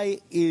guy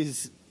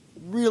is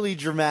really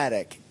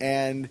dramatic,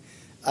 and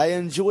I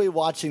enjoy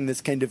watching this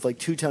kind of like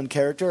two-tone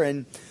character.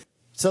 And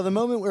so the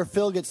moment where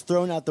Phil gets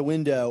thrown out the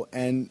window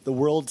and the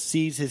world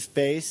sees his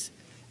face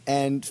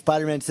and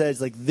Spider-Man says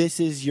like these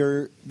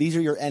are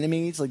your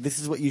enemies, like this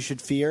is what you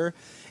should fear.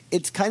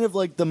 It's kind of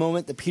like the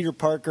moment that Peter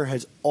Parker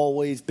has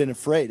always been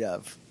afraid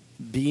of,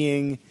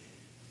 being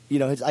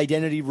his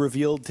identity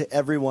revealed to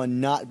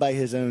everyone not by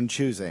his own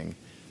choosing,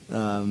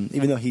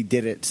 even though he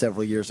did it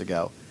several years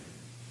ago.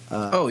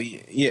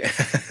 Yeah,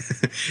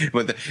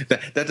 but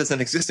that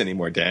doesn't exist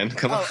anymore, Dan.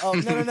 Come on. Oh,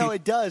 no,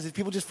 it does.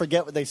 People just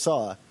forget what they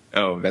saw.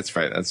 Oh, that's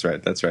right.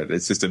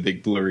 It's just a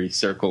big blurry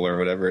circle or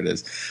whatever it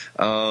is.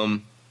 No,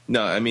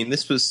 I mean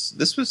this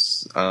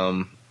was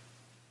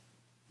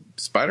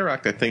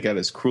Spider-Rock, I think, at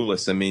its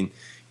cruelest. I mean,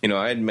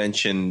 I had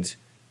mentioned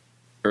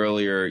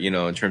earlier,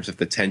 in terms of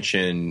the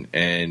tension,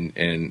 and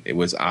it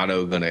was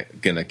Otto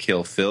gonna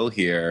kill Phil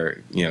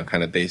here,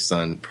 kind of based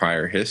on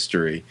prior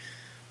history.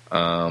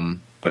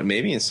 But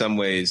maybe in some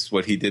ways,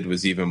 what he did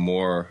was even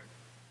more,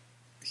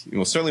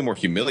 certainly more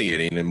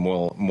humiliating and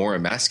more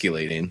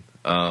emasculating.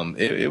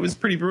 It was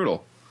pretty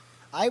brutal.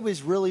 I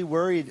was really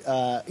worried,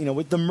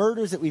 with the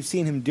murders that we've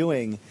seen him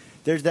doing.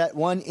 There's that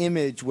one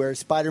image where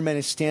Spider-Man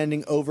is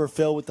standing over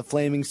Phil with the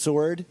flaming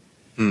sword.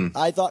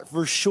 I thought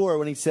for sure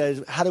when he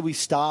says, "How do we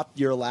stop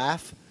your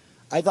laugh?"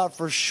 I thought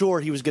for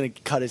sure he was going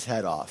to cut his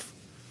head off.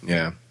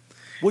 Yeah.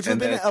 Which would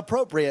have been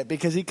appropriate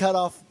because he cut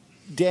off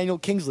Daniel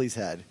Kingsley's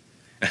head.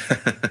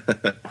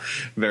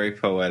 Very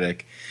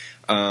poetic.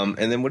 And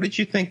then what did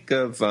you think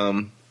of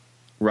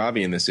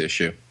Robbie in this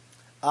issue?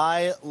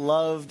 I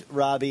loved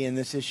Robbie in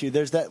this issue.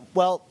 There's that.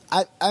 Well,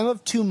 I'm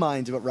of two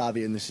minds about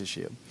Robbie in this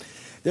issue.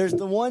 There's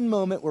the one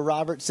moment where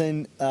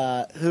Robertson,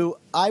 who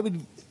I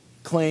would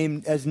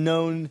claim has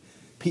known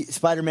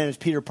Spider-Man as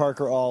Peter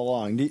Parker all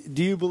along.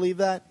 Do you believe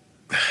that?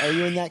 Are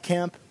you in that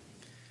camp?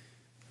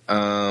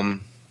 Not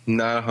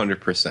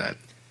 100%.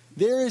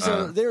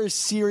 There is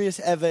serious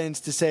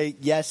evidence to say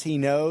yes, he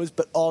knows,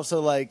 but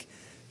also like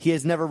he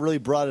has never really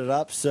brought it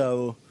up.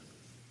 So,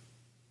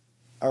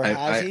 or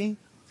has he?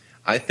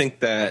 I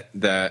think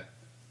that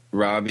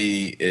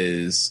Robbie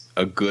is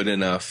a good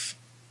enough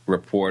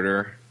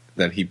reporter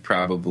that he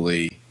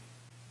probably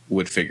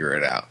would figure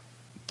it out.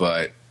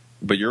 But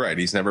you're right,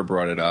 he's never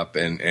brought it up,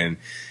 and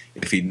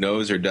if he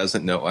knows or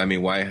doesn't know, I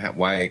mean,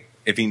 why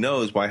if he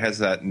knows, why has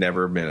that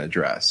never been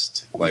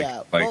addressed?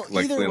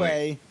 Either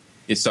way.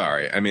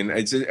 Sorry, I mean,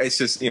 it's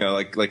just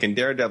like in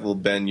Daredevil,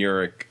 Ben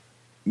Urich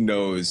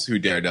knows who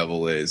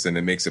Daredevil is, and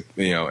it makes it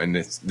and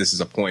this is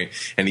a point,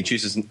 and he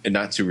chooses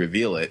not to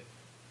reveal it.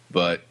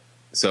 But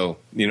so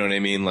you know what I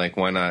mean? Like,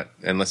 why not?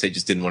 Unless they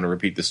just didn't want to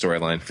repeat the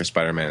storyline for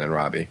Spider-Man and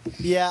Robbie.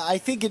 Yeah, I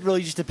think it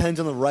really just depends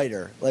on the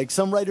writer. Like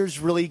some writers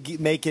really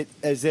make it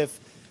as if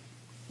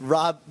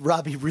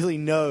Robbie really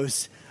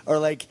knows, or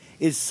like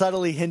is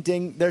subtly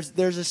hinting.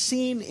 There's a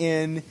scene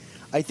in,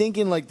 I think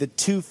in like the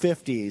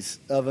 250s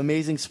of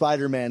Amazing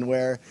Spider-Man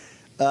where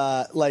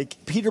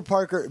like Peter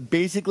Parker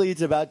basically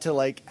is about to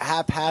like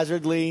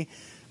haphazardly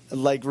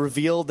like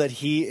reveal that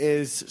he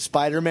is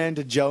Spider-Man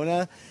to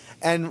Jonah,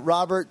 and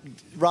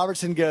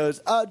Robertson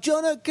goes,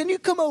 "Jonah, can you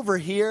come over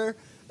here?"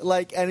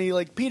 Like, and he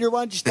like, "Peter,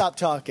 why don't you stop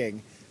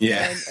talking?"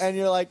 Yeah, and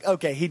you're like,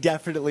 okay, he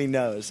definitely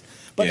knows.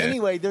 But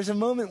anyway, there's a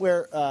moment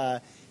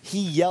where he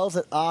yells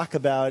at Ock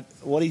about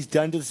what he's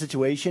done to the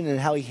situation and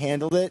how he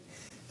handled it.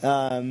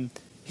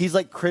 He's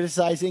like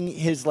criticizing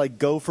his like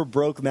go for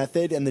broke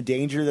method and the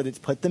danger that it's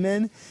put them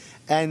in,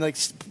 and like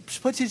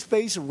puts his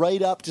face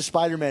right up to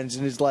Spider-Man's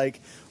and is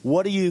like,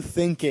 "What are you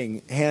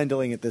thinking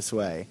handling it this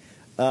way?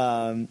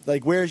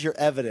 Like, where's your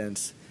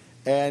evidence?"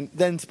 And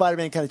then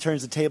Spider-Man kind of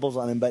turns the tables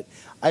on him. But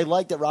I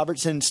like that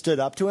Robertson stood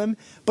up to him.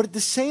 But at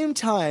the same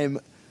time,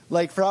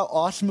 like, for how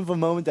awesome of a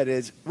moment that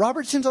is,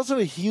 Robertson's also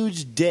a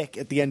huge dick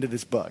at the end of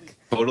this book.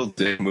 Total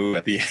dick move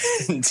at the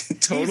end.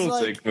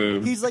 Dick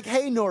move. He's like,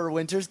 hey, Nora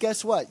Winters,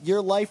 guess what?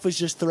 Your life was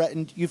just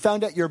threatened. You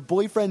found out your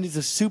boyfriend is a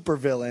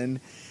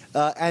supervillain,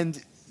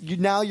 and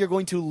now you're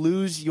going to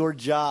lose your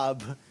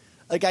job.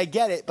 Like, I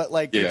get it, but,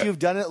 like, if you've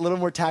done it a little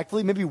more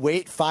tactfully, maybe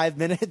wait 5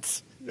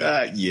 minutes.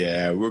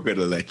 Yeah, we're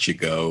gonna let you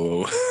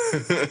go.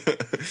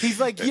 He's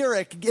like,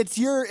 Yurik, it's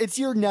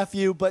your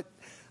nephew, but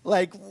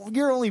like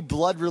you're only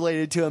blood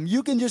related to him.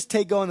 You can just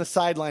go on the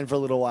sideline for a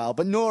little while.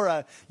 But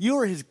Nora, you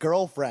were his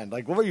girlfriend.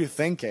 Like, what were you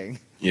thinking?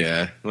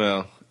 Yeah,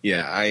 well,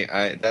 yeah,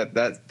 I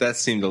that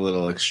seemed a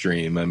little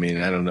extreme. I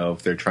mean, I don't know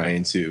if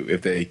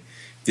if they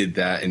did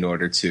that in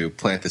order to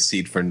plant the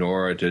seed for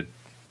Nora to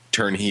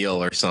turn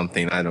heel or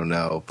something. I don't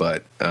know,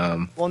 but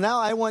well,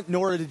 now I want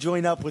Nora to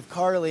join up with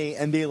Carly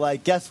and be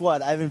like, guess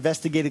what? I've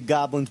investigated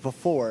goblins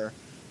before.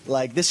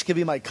 Like, this could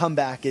be my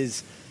comeback,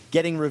 is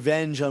getting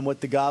revenge on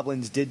what the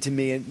goblins did to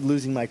me and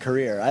losing my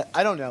career.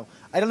 I don't know.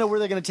 I don't know where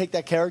they're going to take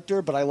that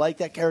character, but I like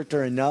that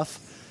character enough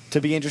to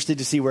be interested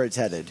to see where it's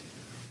headed.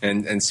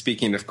 And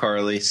speaking of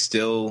Carly,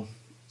 still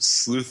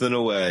sleuthing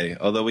away.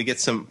 Although we get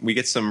some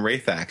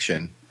Wraith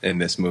action in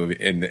this movie,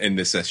 in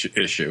this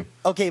issue.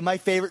 Okay, my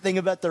favorite thing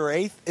about the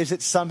Wraith is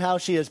that somehow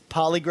she has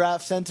polygraph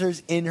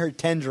sensors in her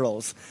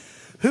tendrils.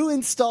 Who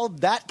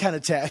installed that kind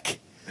of tech?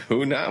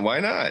 Who not?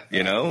 Why not?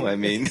 You know, I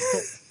mean,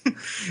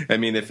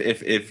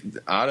 if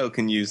Otto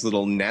can use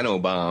little nano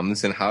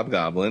bombs in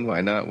Hobgoblin,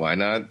 why not? Why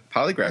not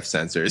polygraph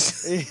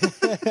sensors?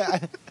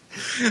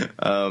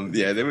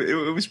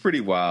 It was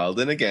pretty wild.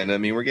 And again, I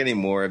mean, we're getting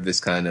more of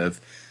this kind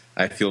of,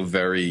 I feel,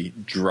 very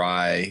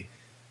dry,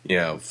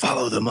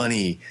 follow the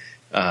money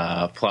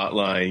plot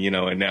line,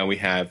 and now we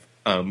have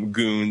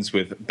goons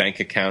with bank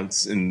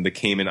accounts in the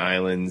Cayman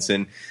Islands,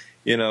 and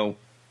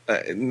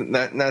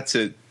not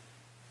to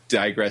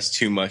digress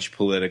too much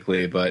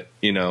politically, but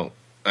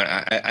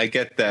I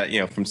get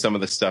that from some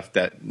of the stuff,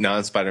 that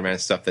non-Spider-Man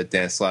stuff that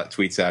Dan Slott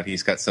tweets out,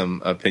 he's got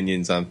some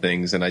opinions on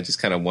things, and I just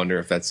kind of wonder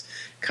if that's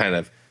kind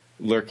of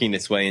lurking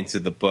its way into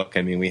the book.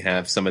 I mean, we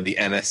have some of the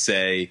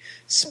NSA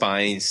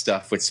spying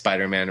stuff with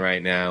Spider-Man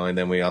right now, and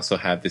then we also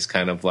have this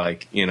kind of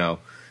like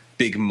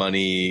big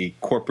money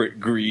corporate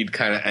greed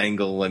kind of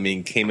angle. I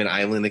mean, Cayman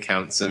Island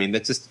accounts. I mean,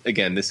 that's just,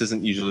 again, this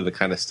isn't usually the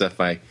kind of stuff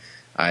I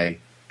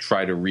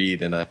try to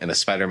read in a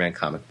Spider-Man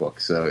comic book.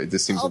 So it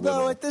just seems a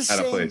little at the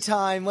same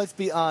time, let's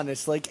be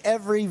honest, like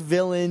every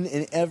villain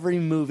in every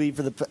movie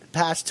for the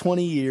past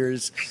 20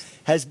 years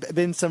has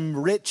been some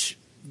rich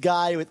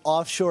guy with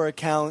offshore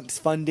accounts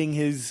funding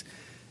his.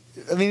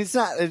 I mean, it's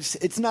not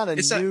a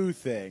new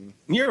thing.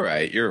 You're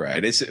right.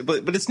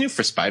 But it's new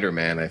for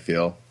Spider-Man, I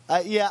feel.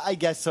 Yeah, I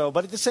guess so.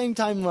 But at the same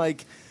time,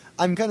 like,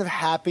 I'm kind of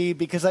happy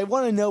because I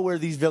want to know where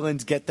these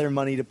villains get their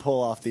money to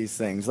pull off these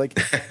things. Like,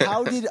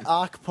 how did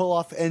Ock pull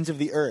off Ends of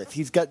the Earth?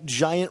 He's got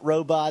giant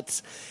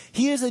robots.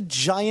 He is a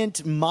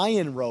giant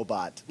Mayan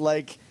robot.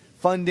 Like,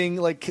 funding,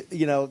 like,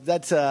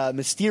 that's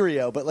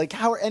Mysterio. But, like,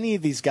 how are any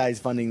of these guys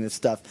funding this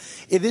stuff?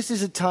 If this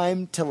is a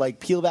time to,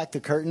 like, peel back the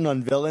curtain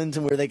on villains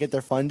and where they get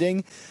their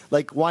funding,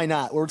 like, why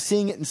not? We're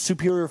seeing it in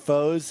Superior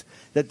Foes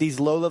that these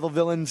low-level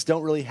villains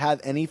don't really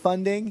have any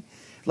funding.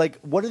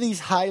 Like, what are these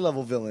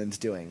high-level villains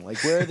doing?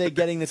 Like, where are they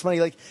getting this money?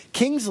 Like,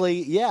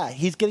 Kingsley, yeah,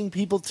 he's getting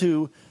people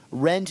to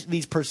rent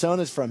these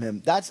personas from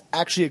him. That's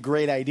actually a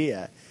great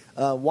idea.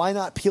 Why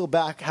not peel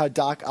back how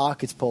Doc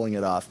Ock is pulling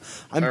it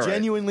off? I'm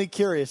genuinely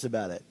curious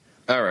about it.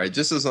 All right,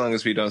 just as long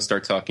as we don't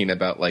start talking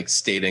about like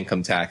state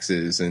income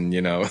taxes and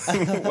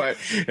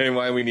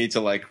why we need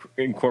to like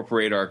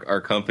incorporate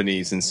our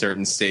companies in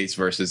certain states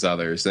versus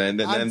others, and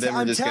then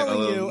we're just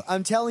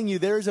I'm telling you,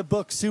 there's a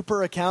book,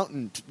 Super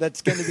Accountant,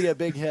 that's going to be a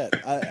big hit.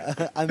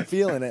 I'm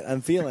feeling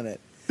it.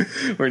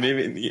 Or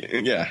maybe,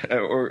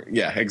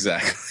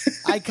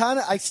 exactly.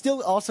 I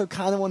still also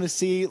kind of want to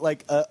see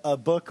like a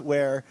book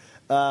where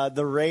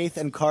the Wraith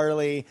and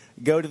Carly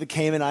go to the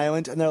Cayman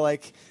Islands and they're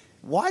like,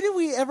 why do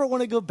we ever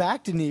want to go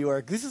back to New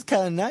York? This is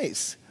kind of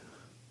nice.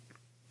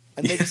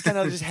 And they just kind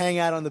of just hang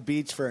out on the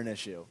beach for an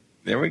issue.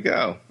 There we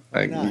go.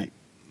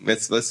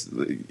 Let's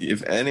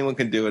if anyone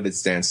can do it,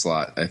 it's Dan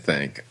Slott, I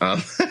think.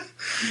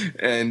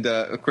 And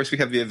of course, we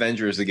have the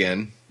Avengers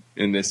again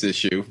in this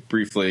issue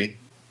briefly.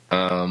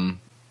 What's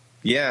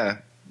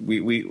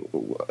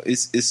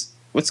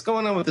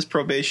going on with this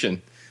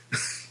probation?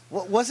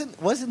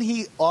 Wasn't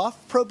he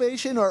off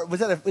probation, or was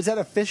that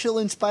official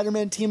in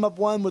Spider-Man Team Up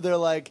 1 where they're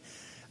like,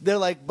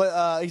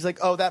 but he's like,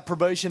 oh, that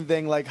probation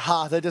thing, like,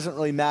 that doesn't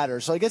really matter.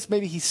 So I guess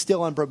maybe he's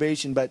still on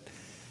probation, but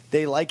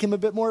they like him a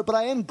bit more. But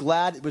I am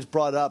glad it was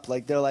brought up.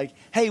 Like, they're like,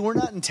 hey, we're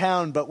not in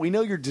town, but we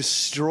know you're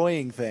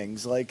destroying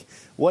things. Like,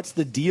 what's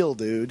the deal,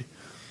 dude?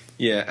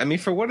 Yeah, I mean,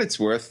 for what it's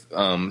worth,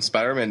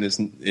 Spider-Man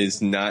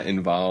is not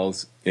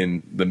involved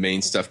in the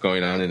main stuff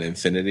going on in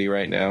Infinity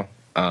right now,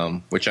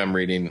 which I'm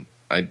reading.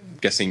 I'm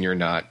guessing you're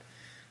not.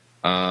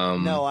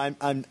 No,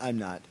 I'm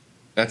not.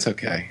 That's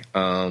okay.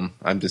 I'm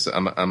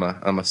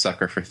a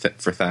sucker for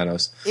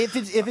Thanos.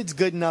 If it's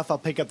good enough, I'll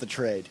pick up the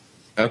trade.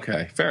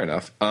 Okay, fair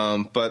enough.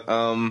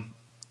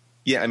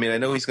 Yeah, I mean, I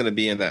know he's going to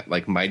be in that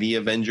like Mighty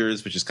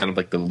Avengers, which is kind of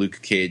like the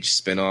Luke Cage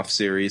spin-off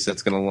series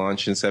that's going to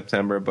launch in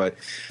September. But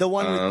the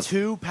one with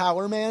 2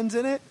 Power Mans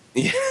in it.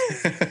 Yeah.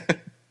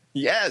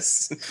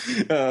 Yes.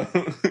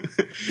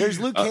 There's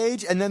Luke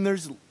Cage, and then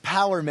there's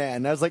Power Man.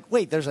 And I was like,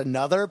 wait, there's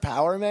another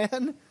Power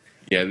Man?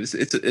 Yeah,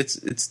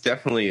 it's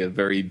definitely a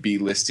very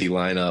B-listy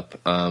lineup.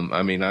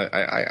 I mean,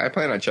 I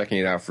plan on checking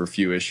it out for a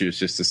few issues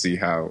just to see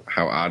how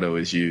Otto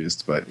is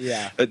used. But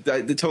yeah,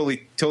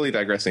 totally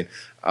digressing.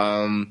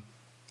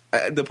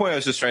 The point I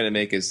was just trying to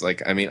make is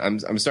like, I mean,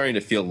 I'm starting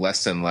to feel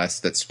less and less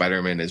that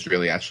Spider-Man is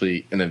really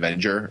actually an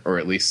Avenger, or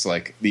at least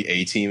like the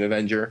A-Team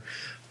Avenger.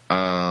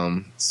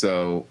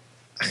 So,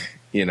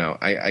 you know,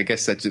 I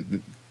guess that,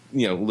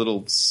 you know,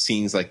 little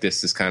scenes like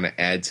this just kind of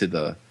add to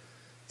the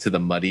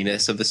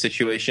muddiness of the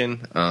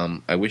situation.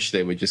 I wish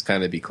they would just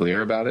kind of be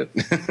clear about it.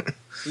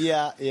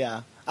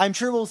 Yeah. I'm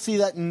sure we'll see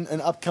that in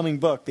an upcoming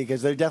book,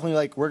 because they're definitely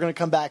like, we're going to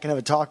come back and have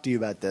a talk to you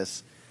about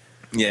this.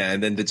 Yeah,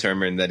 and then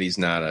determine that he's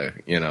not a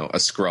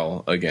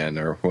Skrull again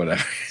or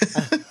whatever.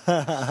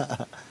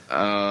 But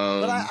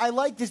I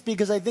like this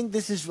because I think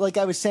this is, like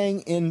I was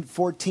saying in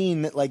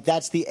 14, that like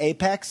that's the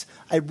apex.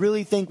 I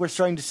really think we're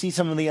starting to see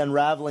some of the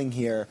unraveling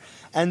here.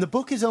 And the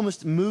book has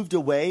almost moved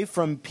away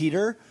from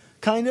Peter,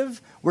 kind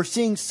of. We're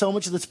seeing so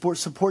much of the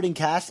supporting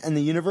cast and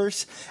the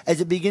universe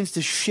as it begins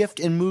to shift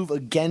and move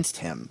against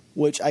him,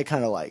 which I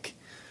kind of like.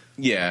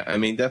 Yeah, I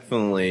mean,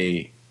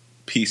 definitely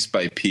piece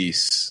by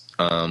piece,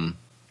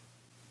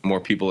 more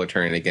people are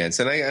turning against.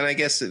 And I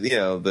guess, you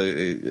know,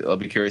 I'll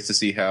be curious to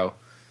see how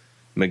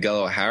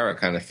Miguel O'Hara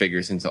kind of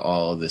figures into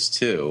all of this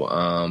too.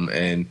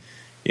 And,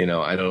 you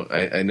know, I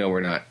know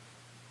we're not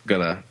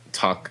going to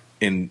talk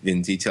in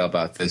detail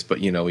about this, but,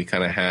 you know, we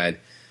kind of had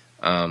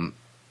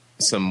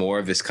some more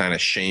of this kind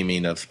of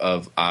shaming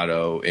of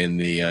Otto in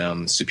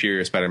the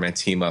Superior Spider-Man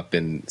team up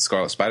in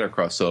Scarlet Spider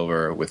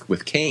crossover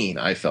with Kane,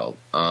 I felt.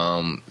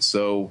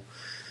 So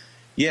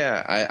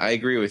yeah, I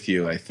agree with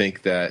you. I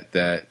think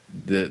that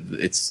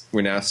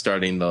we're now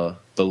starting the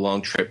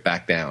long trip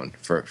back down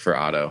for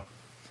Otto.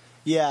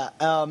 Yeah.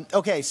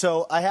 Okay,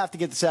 so I have to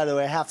get this out of the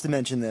way. I have to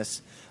mention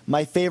this.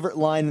 My favorite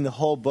line in the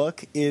whole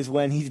book is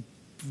when he's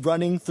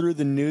running through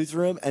the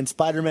newsroom and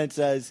Spider-Man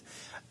says,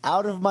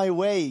 "Out of my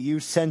way, you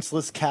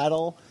senseless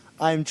cattle.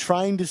 I'm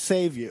trying to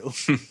save you."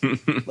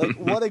 Like,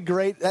 what a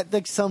great... That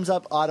like, sums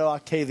up Otto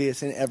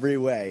Octavius in every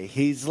way.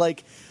 He's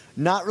like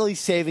not really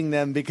saving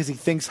them because he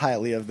thinks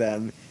highly of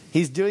them.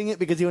 He's doing it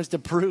because he wants to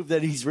prove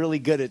that he's really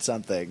good at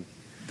something.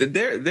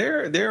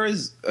 There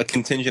is a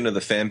contingent of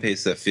the fan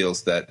base that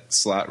feels that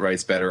Slott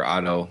writes better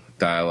Otto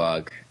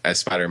dialogue as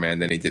Spider-Man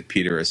than he did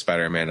Peter as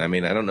Spider-Man. I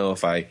mean, I don't know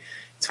if I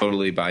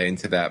totally buy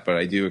into that, but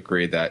I do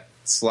agree that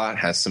Slott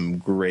has some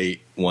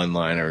great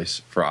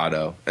one-liners for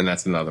Otto, and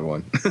that's another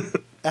one.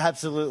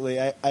 Absolutely,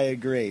 I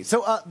agree.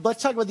 So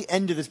let's talk about the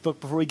end of this book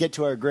before we get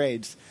to our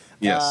grades.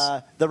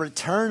 Yes. The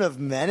return of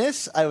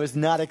Menace, I was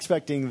not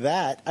expecting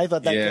that. I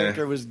thought that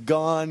character was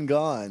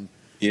gone.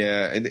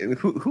 Yeah, and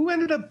who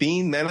ended up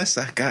being Menace?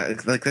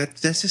 God, like that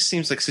just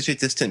seems like such a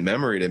distant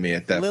memory to me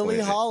at that Lily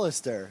point.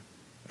 Hollister.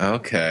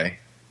 Okay.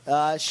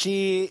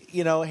 She,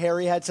 you know,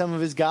 Harry had some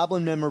of his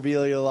Goblin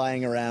memorabilia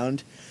lying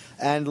around,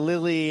 and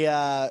Lily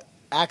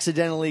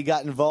accidentally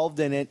got involved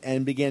in it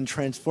and began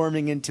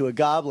transforming into a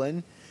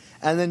goblin,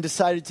 and then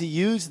decided to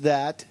use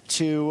that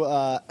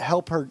to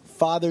help her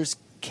father's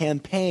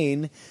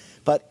campaign,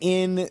 but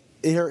in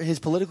his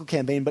political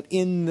campaign, but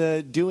in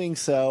the doing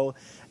so,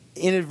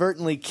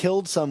 inadvertently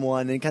killed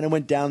someone and kind of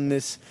went down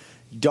this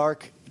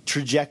dark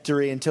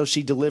trajectory until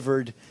she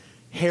delivered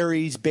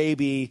Harry's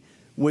baby,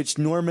 which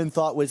Norman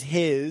thought was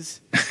his.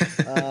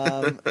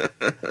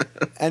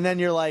 And then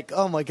you're like,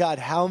 oh my God,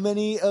 how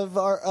many of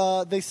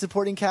our the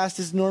supporting cast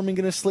is Norman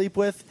going to sleep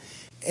with?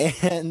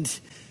 And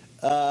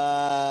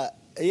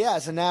yeah,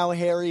 so now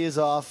Harry is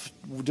off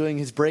doing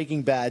his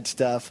Breaking Bad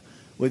stuff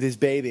with his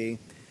baby.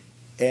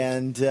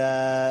 And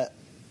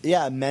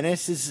yeah,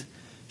 Menace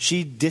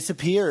she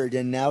disappeared,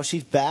 and now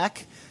she's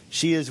back.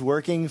 She is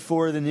working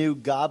for the new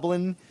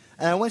Goblin,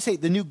 and I want to say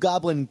the new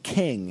Goblin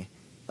King.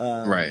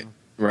 Right.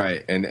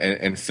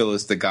 And Phil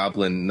is the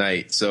Goblin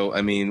Knight. So,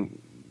 I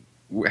mean,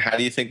 how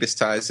do you think this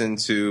ties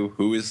into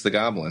who is the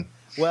Goblin?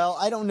 Well,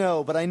 I don't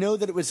know, but I know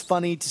that it was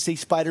funny to see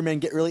Spider-Man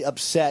get really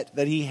upset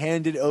that he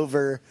handed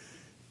over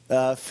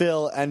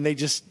Phil, and they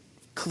just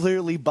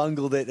clearly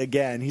bungled it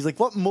again. He's like,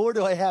 what more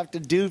do I have to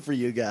do for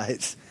you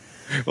guys?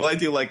 Well, I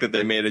do like that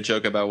they made a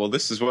joke about, well,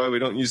 this is why we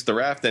don't use the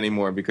raft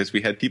anymore, because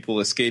we had people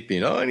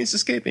escaping. Oh, and he's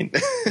escaping.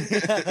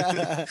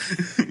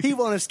 He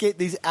won't escape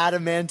these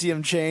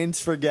adamantium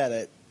chains. Forget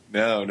it.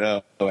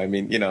 No. I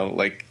mean, you know,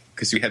 like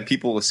because you had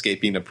people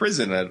escaping a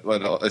prison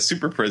a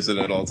super prison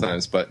at all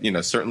times. But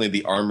certainly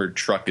the armored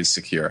truck is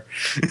secure.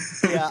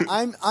 Yeah,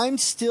 I'm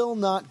still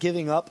not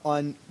giving up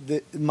on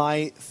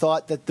my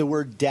thought that the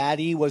word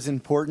 "daddy" was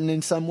important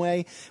in some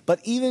way. But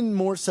even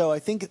more so, I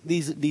think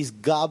these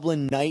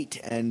Goblin Knight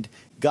and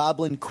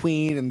Goblin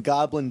Queen and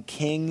Goblin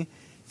King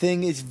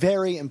thing is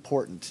very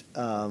important.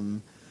 I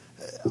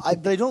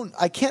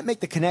can't make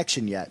the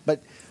connection yet,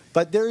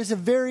 but there is a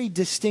very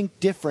distinct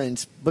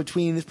difference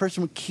between this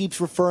person who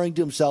keeps referring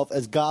to himself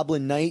as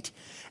Goblin Knight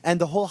and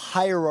the whole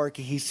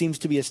hierarchy he seems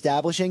to be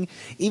establishing.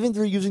 Even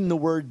through using the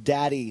word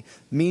daddy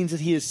means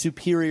that he is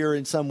superior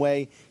in some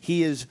way.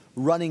 He is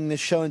running the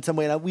show in some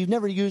way. Now, we've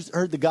never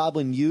heard the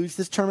Goblin use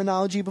this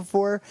terminology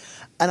before,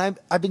 and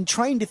I've been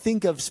trying to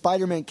think of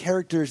Spider-Man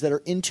characters that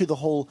are into the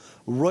whole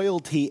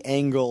royalty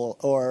angle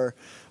or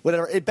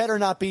whatever. It better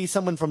not be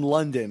someone from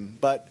London,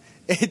 but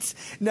it's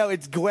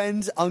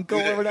Gwen's uncle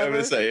or whatever. I'm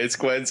gonna say it's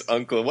Gwen's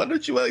uncle. Why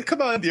don't you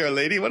come on, dear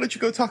lady? Why don't you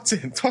go talk to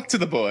him? Talk to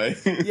the boy.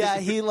 Yeah,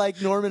 he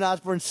like Norman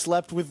Osborn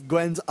slept with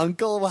Gwen's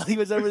uncle while he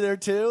was over there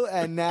too,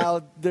 and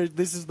now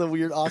this is the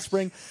weird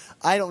offspring.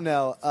 I don't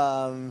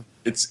know.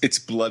 It's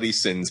bloody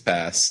sins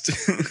past.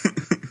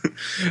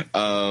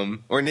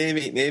 Or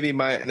maybe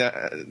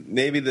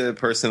the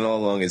person all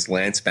along is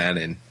Lance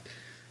Bannon,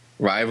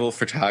 rival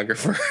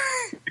photographer.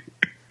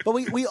 But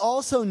we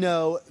also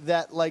know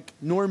that like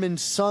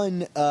Norman's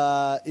son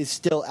is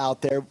still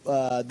out there,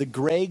 the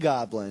Gray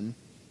Goblin.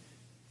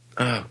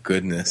 Oh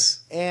goodness!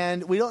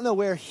 And we don't know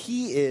where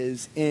he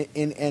is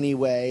in any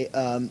way.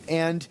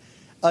 And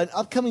an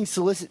upcoming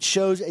solicit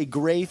shows a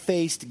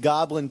gray-faced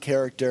Goblin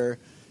character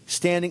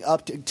standing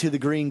up to the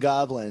Green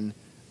Goblin.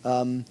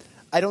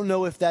 I don't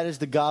know if that is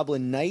the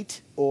Goblin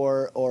Knight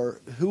or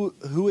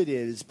who it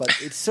is, but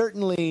it's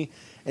certainly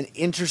an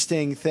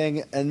interesting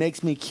thing and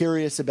makes me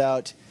curious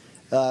about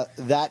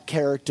that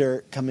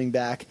character coming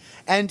back.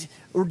 And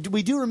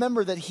we do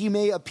remember that he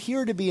may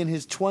appear to be in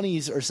his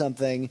 20s or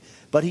something,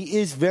 but he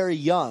is very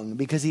young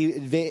because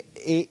he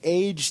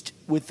aged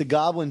with the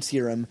Goblin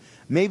Serum.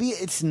 Maybe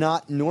it's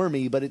not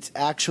Normie, but it's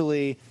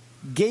actually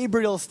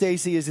Gabriel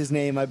Stacy is his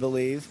name, I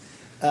believe.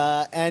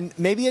 And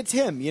maybe it's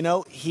him.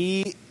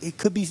 He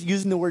could be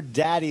using the word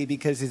daddy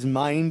because his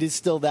mind is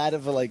still that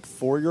of a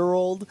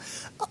 4-year-old.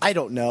 I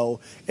don't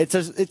know. It's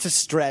a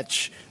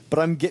stretch. But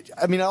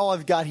all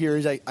I've got here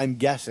is I'm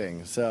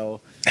guessing.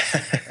 So,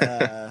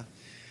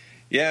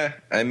 yeah,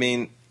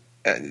 and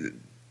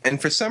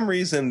for some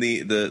reason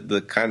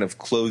the kind of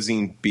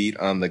closing beat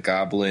on the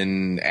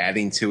Goblin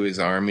adding to his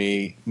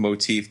army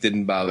motif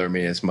didn't bother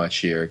me as much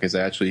here because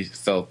I actually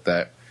felt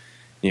that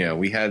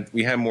we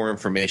had more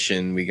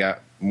information, we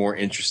got more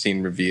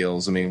interesting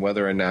reveals.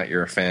 Whether or not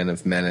you're a fan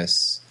of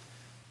Menace,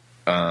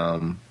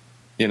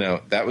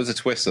 that was a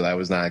twist that I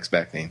was not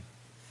expecting.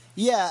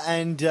 Yeah,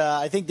 and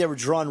I think they were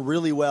drawn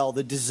really well.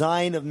 The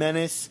design of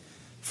Menace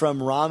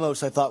from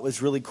Ramos I thought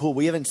was really cool.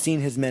 We haven't seen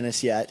his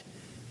Menace yet.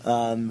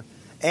 And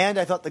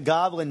I thought the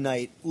Goblin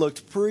Knight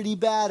looked pretty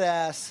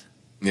badass.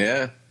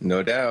 Yeah,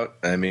 no doubt.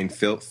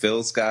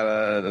 Phil's got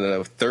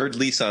a third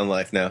lease on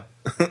life now.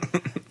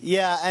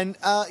 Yeah, and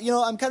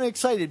I'm kind of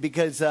excited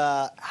because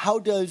how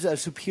does a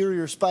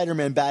superior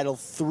Spider-Man battle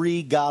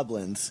 3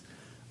 goblins?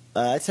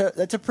 That's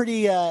a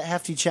pretty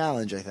hefty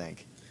challenge, I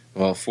think.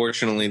 Well,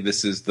 fortunately,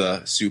 this is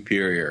the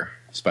superior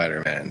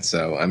Spider-Man,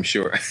 so I'm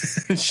sure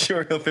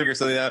he'll figure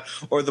something out,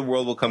 or the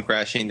world will come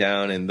crashing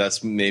down, and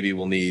thus maybe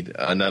we'll need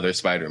another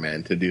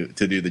Spider-Man to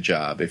do the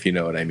job, if you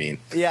know what I mean.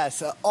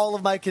 Yes, all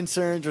of my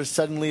concerns are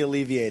suddenly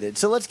alleviated.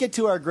 So let's get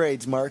to our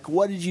grades, Mark.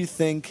 What did you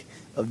think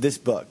of this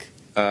book?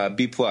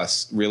 B+.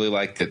 Really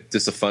liked it.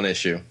 Just a fun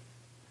issue.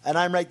 And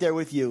I'm right there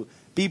with you.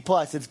 B+.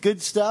 It's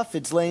good stuff.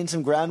 It's laying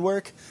some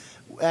groundwork.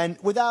 And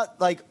without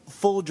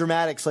full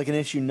dramatics like in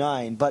issue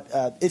 9, but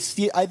I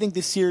think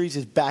this series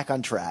is back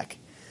on track.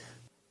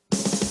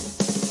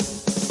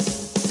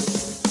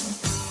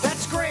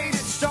 That's great. It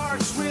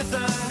starts with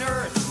an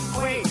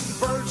earthquake,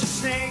 birds and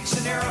snakes,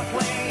 an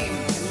airplane.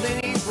 And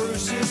Lenny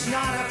Bruce is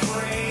not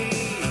afraid.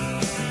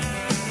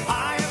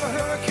 I have a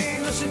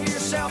hurricane. Listen to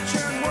yourself.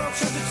 Churn world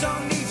serves its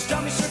own needs.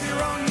 Dummy serve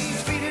your own needs.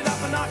 Speed it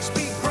up and knock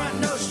speed. Grunt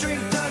no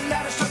strength. The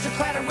ladder starts to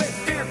clatter with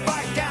fear.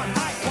 Fight down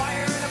high.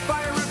 Wire and a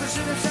fire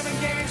representing 7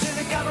 games in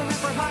a government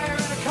for hire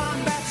and a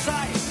combat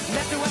site.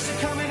 Left to us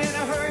coming in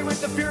a hurry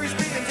with the furies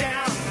breathing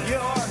down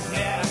your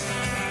neck.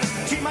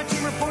 Team my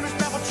team reporters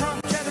babble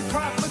Trump, tether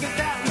crop. Look at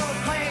that, no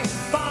plane,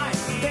 fine,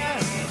 then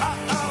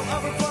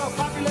overflow,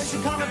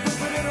 population common proof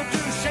what it'll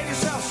do. Save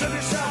yourself, serve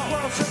yourself,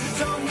 world serves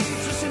its own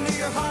needs. Listen to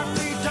your heart,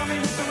 bleed, dummy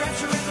with the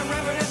rapture and the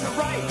reverend and the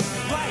right. You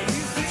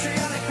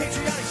patriotic,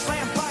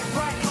 slam pipe,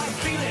 bright light,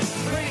 feeling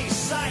pretty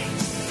sight.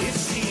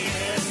 It's the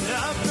end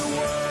of the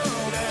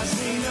world as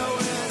we know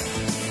it.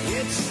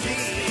 It's the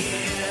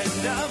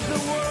end of the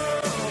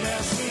world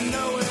as we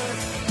know it.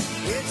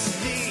 It's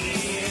the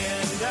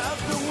end of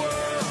the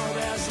world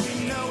as we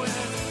know it.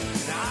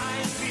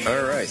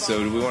 All right,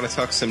 so do we want to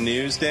talk some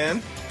news,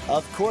 Dan?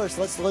 Of course.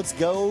 Let's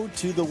go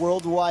to the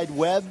World Wide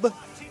Web.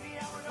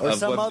 Or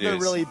some what other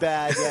news? really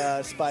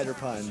bad spider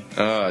pun.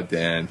 Oh,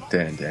 Dan.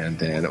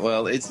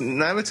 Well, it's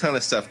not a ton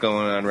of stuff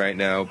going on right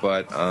now,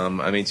 but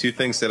I mean, two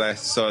things that I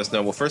saw as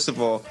no. Well, first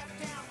of all,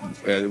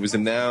 it was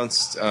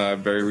announced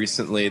very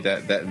recently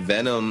that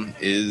Venom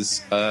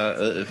is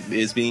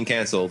being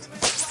canceled.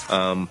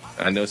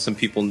 I know some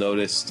people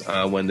noticed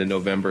when the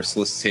November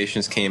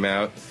solicitations came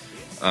out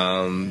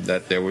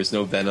that there was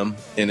no Venom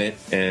in it,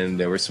 and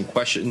there were some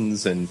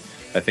questions. And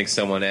I think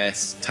someone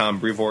asked Tom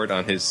Brevoort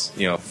on his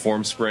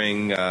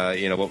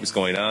Formspring, what was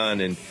going on,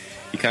 and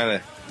he kind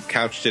of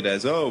couched it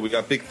as, "Oh, we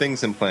got big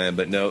things in plan,"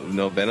 but no,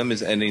 Venom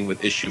is ending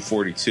with issue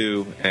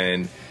 42,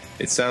 and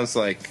it sounds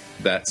like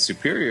that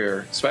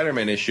Superior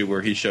Spider-Man issue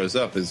where he shows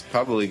up is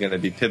probably going to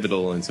be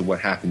pivotal into what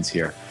happens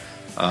here.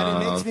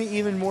 And it makes me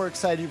even more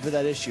excited for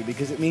that issue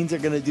because it means they're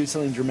going to do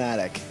something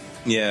dramatic.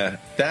 Yeah,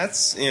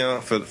 that's,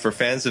 for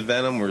fans of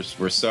Venom, we're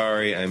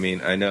sorry. I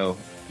mean, I know,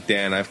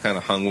 Dan, I've kind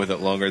of hung with it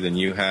longer than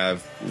you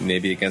have,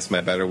 maybe against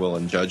my better will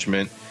and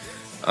judgment.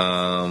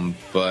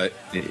 But,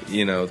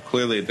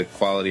 clearly the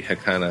quality had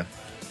kind of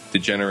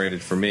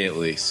degenerated for me at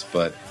least.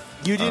 But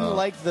you didn't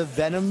like the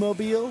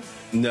Venom-mobile?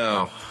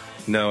 No,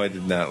 I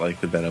did not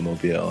like the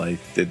Venom-mobile. I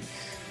did.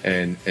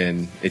 And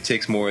it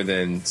takes more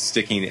than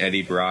sticking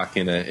Eddie Brock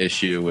in an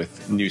issue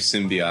with new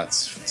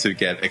symbiotes to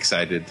get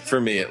excited, for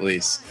me at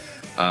least.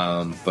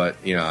 But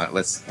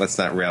let's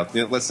not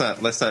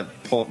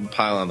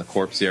pile on the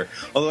corpse here.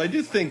 Although I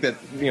do think that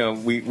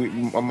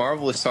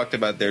Marvel has talked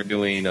about they're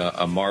doing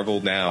a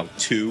Marvel Now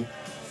 2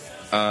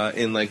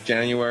 in like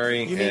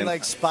January. You mean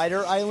like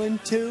Spider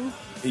Island 2?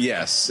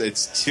 Yes,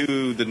 it's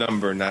 2 the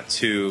number, not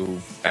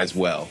 2 as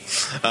well.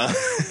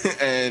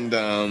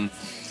 And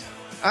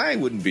I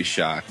wouldn't be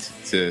shocked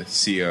to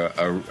see a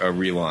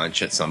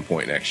relaunch at some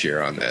point next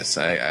year on this.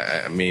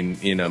 I mean,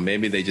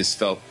 maybe they just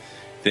felt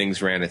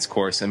things ran its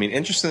course. I mean,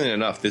 interestingly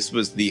enough, this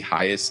was the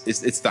highest.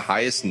 It's the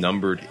highest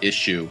numbered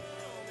issue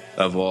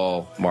of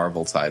all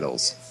Marvel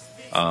titles,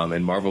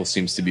 and Marvel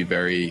seems to be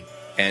very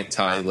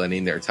anti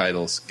letting their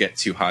titles get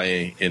too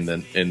high in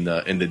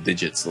the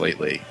digits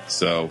lately.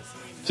 So,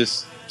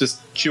 just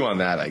chew on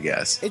that, I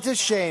guess. It's a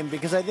shame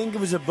because I think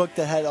it was a book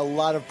that had a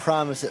lot of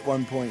promise at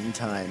one point in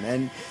time,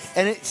 and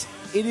it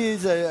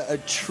is a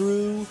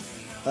true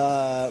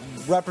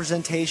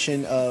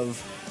representation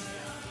of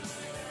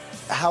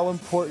how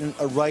important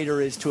a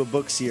writer is to a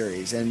book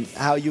series, and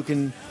how you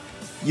can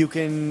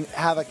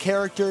have a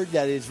character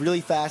that is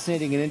really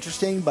fascinating and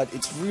interesting, but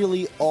it's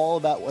really all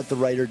about what the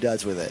writer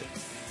does with it.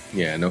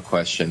 Yeah, no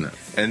question.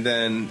 And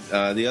then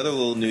the other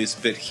little news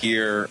bit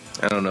here,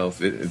 I don't know if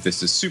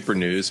this is super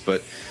news,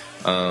 but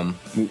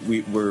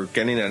we're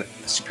getting a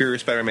Superior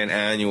Spider-Man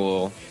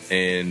annual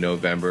in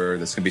November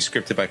that's going to be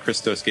scripted by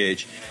Christos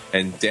Gage.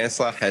 And Dan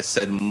Slott has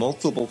said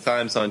multiple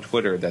times on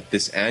Twitter that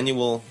this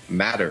annual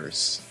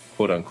matters,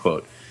 quote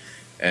unquote.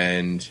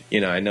 And,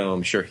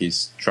 I'm sure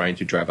he's trying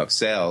to drive up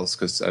sales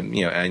because,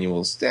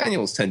 annuals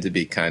tend to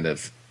be kind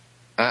of...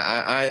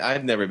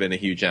 I've never been a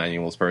huge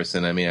annuals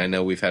person. I mean, I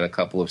know we've had a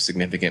couple of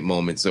significant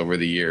moments over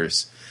the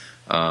years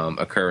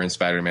occur in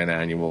Spider-Man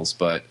annuals,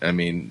 but I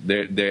mean,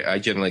 I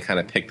generally kind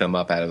of pick them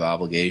up out of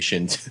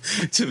obligation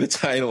to the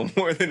title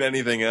more than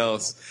anything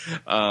else.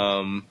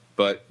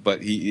 But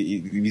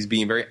he's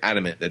being very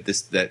adamant that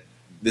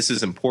this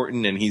is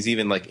important, and he's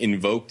even like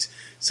invoked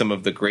some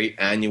of the great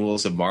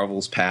annuals of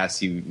Marvel's past.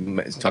 He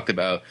talked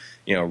about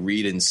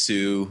Reed and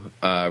Sue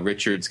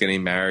Richards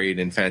getting married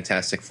in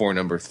Fantastic Four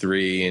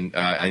 #3 and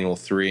annual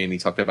 3, and he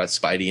talked about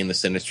Spidey and the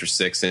Sinister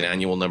Six in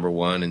annual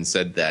 #1, and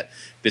said that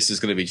this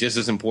is going to be just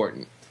as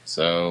important.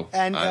 So,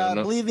 and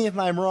believe me if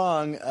I'm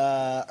wrong,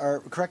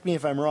 or correct me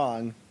if I'm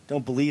wrong.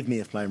 Don't believe me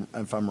if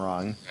I'm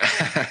wrong.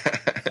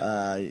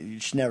 You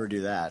should never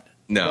do that.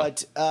 No.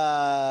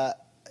 But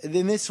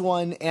in this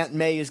one, Aunt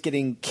May is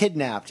getting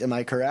kidnapped. Am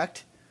I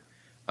correct?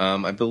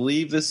 I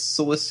believe this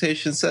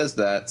solicitation says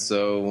that.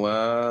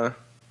 So,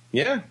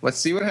 yeah, let's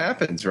see what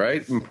happens,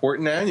 right?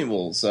 Important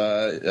annuals.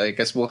 I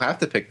guess we'll have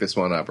to pick this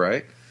one up,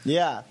 right?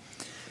 Yeah.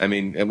 I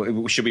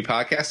mean, should we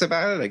podcast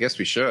about it? I guess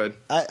we should.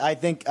 I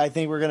think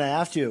we're going to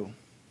have to.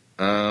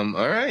 All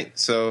right.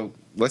 So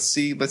let's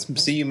see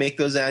you make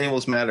those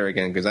annuals matter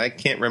again, because I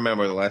can't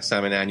remember the last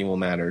time an annual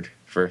mattered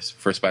for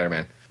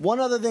Spider-Man. One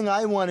other thing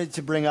I wanted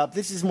to bring up,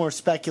 this is more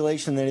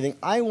speculation than anything.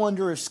 I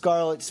wonder if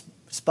Scarlet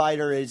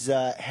Spider is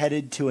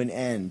headed to an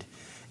end.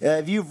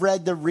 If you've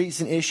read the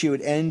recent issue,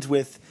 it ends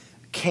with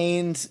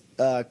Kane's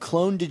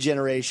clone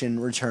degeneration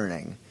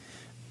returning.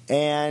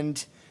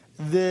 And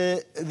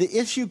the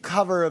issue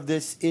cover of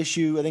this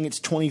issue, I think it's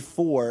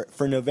 24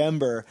 for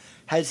November,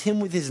 has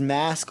him with his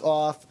mask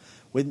off,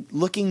 with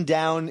looking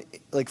down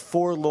like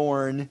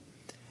forlorn,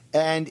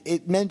 and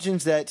it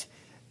mentions that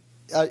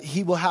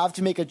he will have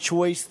to make a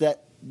choice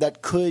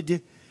that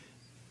could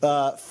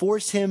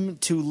force him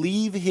to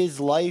leave his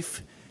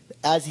life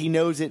as he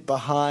knows it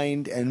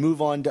behind and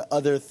move on to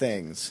other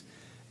things.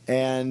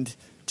 And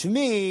to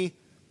me,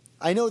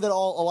 I know that a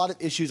lot of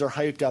issues are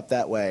hyped up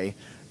that way,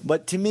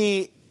 but to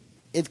me,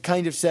 it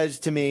kind of says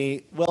to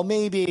me, well,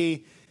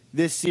 maybe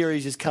this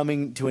series is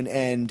coming to an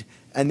end,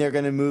 and they're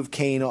going to move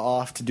Kane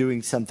off to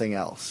doing something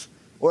else,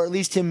 or at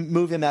least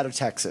move him out of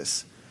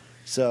Texas.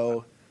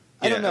 So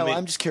I don't know.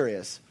 I'm just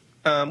curious.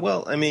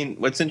 Well, I mean,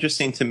 what's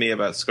interesting to me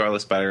about Scarlet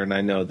Spider, and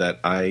I know that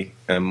I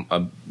am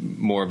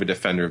more of a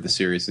defender of the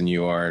series than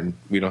you are, and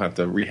we don't have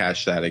to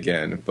rehash that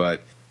again,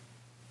 but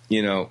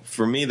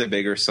for me, the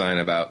bigger sign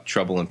about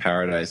Trouble in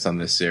Paradise on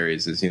this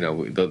series is,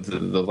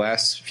 the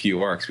last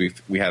few arcs,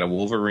 we had a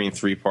Wolverine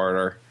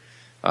 3-parter.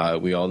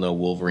 We all know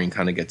Wolverine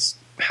kind of gets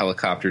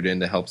helicoptered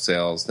in to help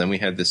sales. Then we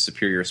had this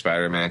Superior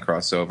Spider-Man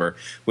crossover,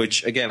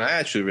 which, again, I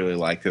actually really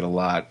liked it a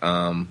lot.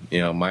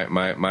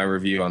 My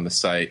review on the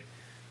site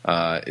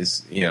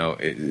is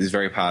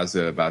very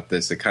positive about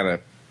this. It kind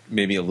of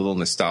made me a little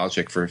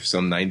nostalgic for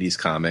some 90s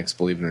comics,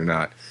 believe it or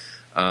not.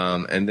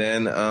 And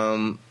then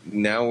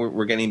now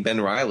we're getting Ben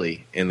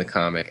Reilly in the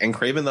comic and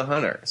Kraven the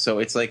Hunter. So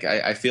it's like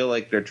I feel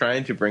like they're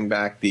trying to bring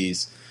back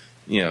these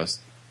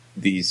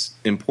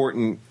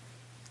important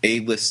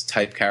A-list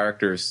type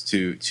characters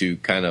to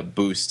kind of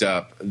boost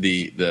up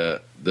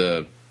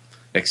the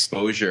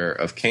exposure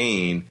of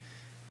Kane,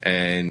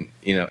 and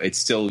it's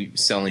still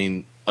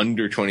selling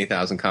under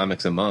 20,000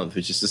 comics a month,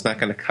 which is just not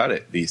going to cut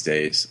it these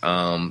days.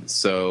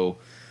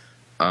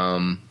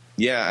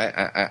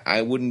 Yeah,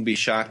 I wouldn't be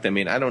shocked. I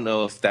mean, I don't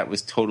know if that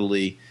was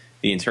totally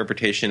the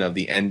interpretation of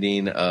the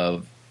ending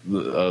of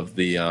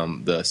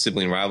the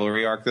sibling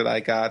rivalry arc that I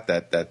got,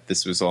 that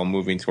this was all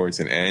moving towards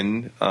an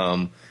end.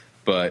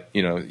 But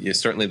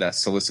certainly that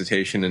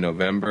solicitation in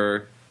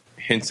November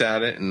hints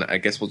at it, and I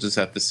guess we'll just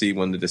have to see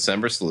when the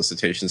December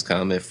solicitations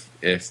come if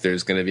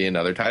there's going to be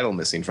another title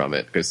missing from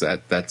it, because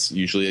that's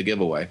usually a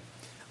giveaway.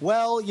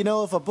 Well,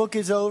 if a book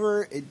is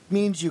over, it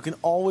means you can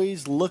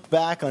always look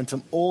back on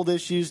some old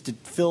issues to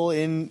fill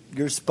in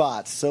your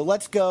spots. So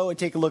let's go and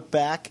take a look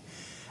back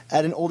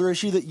at an older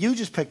issue that you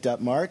just picked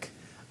up, Mark.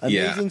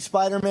 Amazing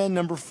Spider-Man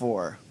number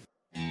 4.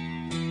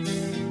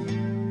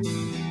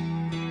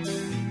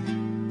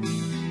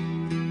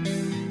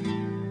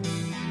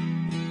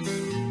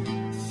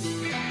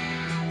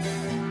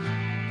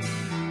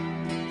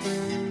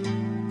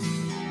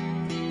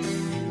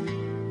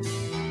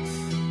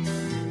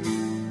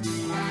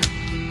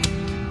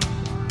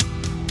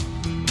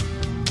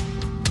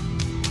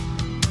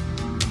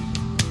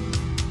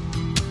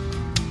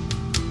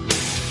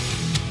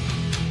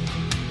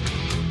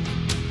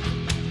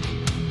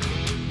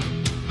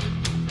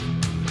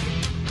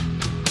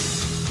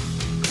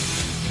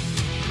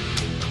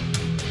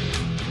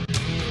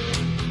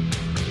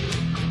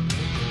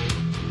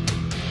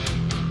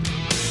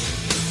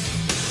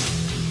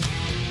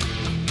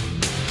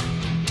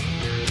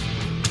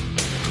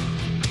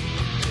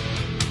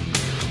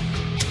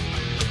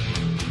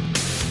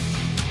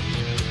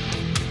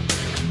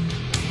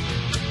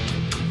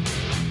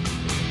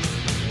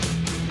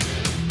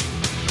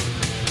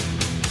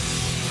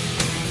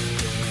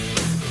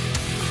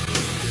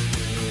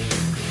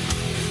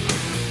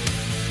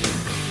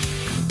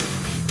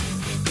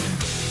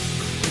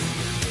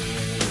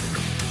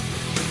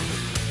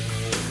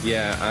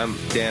 Yeah,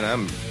 Dan,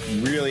 I'm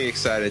really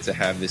excited to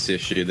have this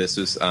issue. This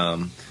is,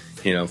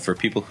 for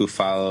people who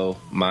follow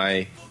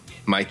my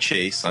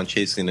chase on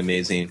Chasing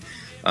Amazing,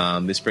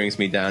 this brings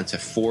me down to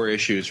 4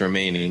 issues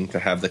remaining to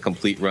have the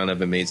complete run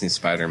of Amazing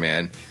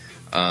Spider-Man.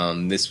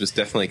 This was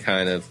definitely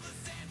kind of,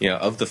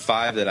 of the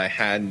 5 that I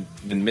had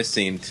been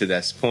missing to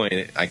this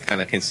point, I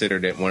kind of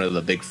considered it one of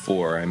the big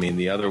 4. I mean,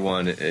 the other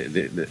one,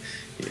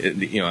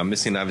 I'm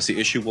missing obviously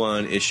issue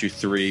 1, issue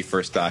 3,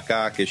 first Doc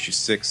Ock, issue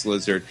 6,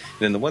 Lizard, and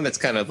then the one that's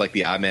kind of like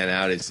the odd man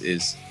out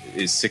is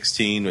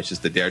 16, which is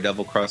the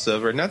Daredevil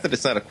crossover. Not that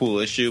it's not a cool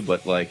issue,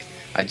 but like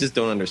I just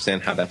don't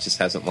understand how that just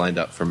hasn't lined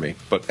up for me.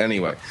 But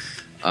anyway,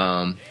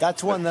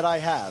 that's one that I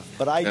have,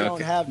 but I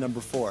don't have number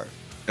 4.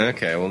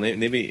 Okay, well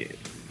maybe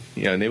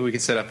we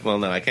could set up. Well,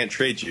 no, I can't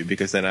trade you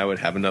because then I would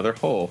have another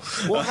hole.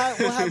 We'll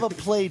have a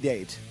play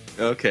date.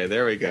 Okay,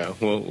 there we go.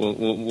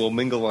 We'll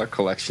mingle our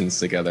collections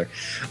together.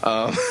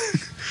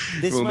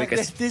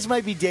 This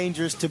might be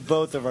dangerous to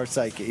both of our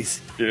psyches.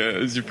 Yeah,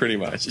 this is pretty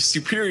much a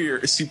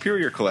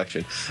superior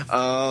collection.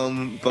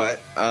 But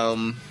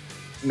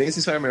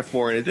Amazing Spider-Man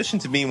 4, in addition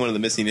to being one of the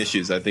missing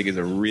issues, I think is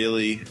a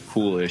really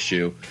cool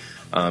issue.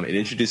 It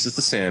introduces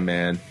the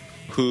Sandman,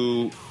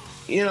 who,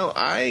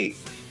 I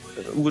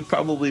would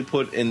probably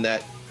put in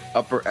that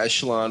upper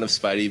echelon of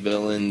Spidey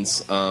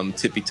villains,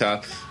 tippy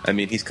top. I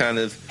mean, he's kind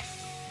of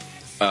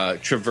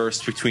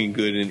traversed between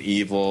good and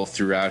evil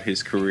throughout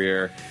his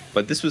career,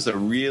 but this was a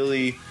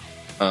really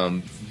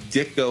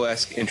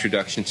Ditko-esque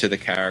introduction to the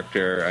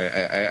character.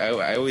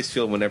 I always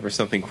feel whenever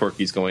something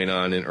quirky is going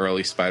on in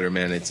early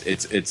Spider-Man, it's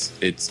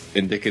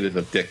indicative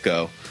of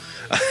Ditko,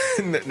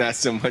 not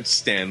so much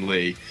Stan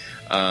Lee.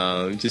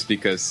 Just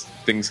because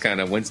things kind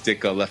of, once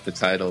Ditko left the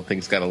title,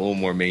 things got a little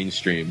more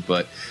mainstream.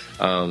 But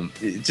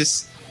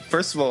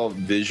first of all,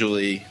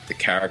 visually, the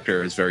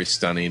character is very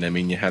stunning. I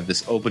mean, you have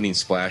this opening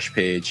splash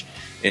page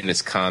in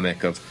this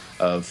comic of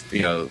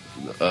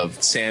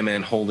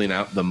Sandman holding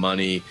out the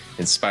money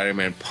and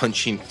Spider-Man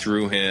punching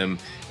through him.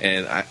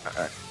 And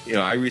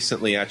I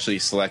recently actually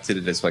selected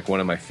it as like one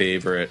of my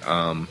favorite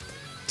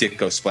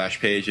Ditko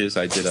splash pages.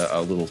 I did a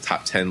little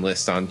top 10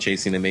 list on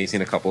Chasing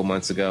Amazing a couple of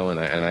months ago, and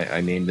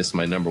I named this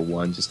my number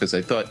one just because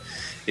I thought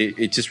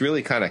it just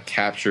really kind of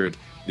captured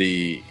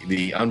the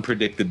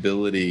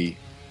unpredictability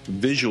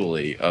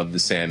visually of the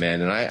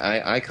Sandman. And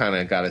I kind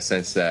of got a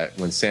sense that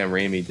when Sam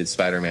Raimi did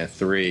Spider-Man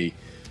 3,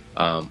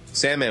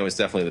 Sandman was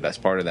definitely the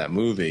best part of that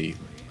movie,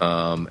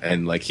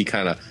 and like he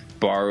kind of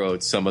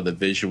borrowed some of the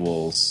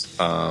visuals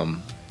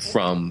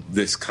from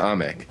this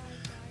comic,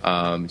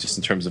 just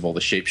in terms of all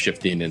the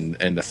shape-shifting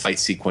and the fight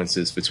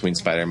sequences between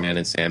Spider-Man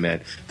and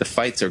Sandman. The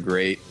fights are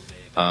great.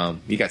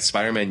 You got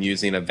Spider-Man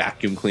using a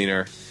vacuum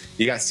cleaner.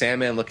 You got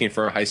Sandman looking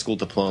for a high school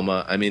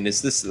diploma. I mean,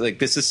 this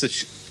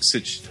is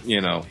such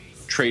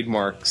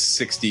trademark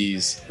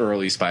 60s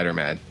early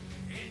Spider-Man.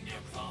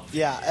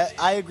 Yeah,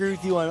 I agree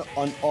with you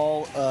on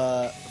all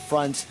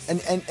fronts.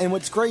 And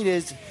what's great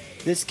is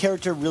this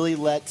character really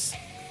lets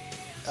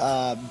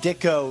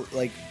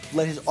Ditko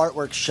let his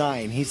artwork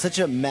shine. He's such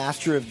a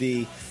master of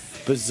the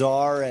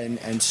bizarre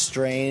and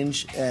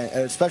strange,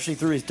 especially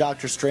through his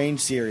Doctor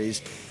Strange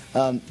series.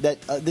 That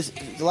this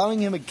allowing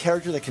him a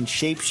character that can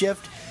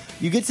shapeshift.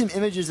 You get some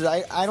images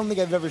that I don't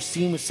think I've ever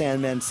seen with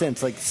Sandman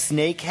since. Like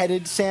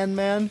snake-headed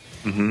Sandman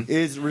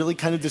is really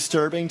kind of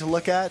disturbing to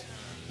look at.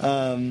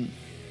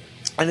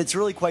 And it's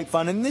really quite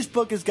fun. And this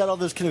book has got all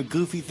those kind of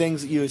goofy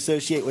things that you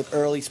associate with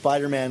early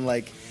Spider-Man.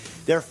 Like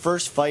their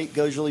first fight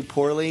goes really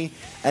poorly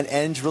and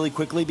ends really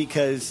quickly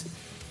because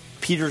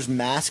Peter's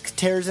mask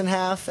tears in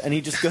half and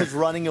he just goes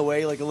running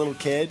away like a little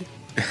kid.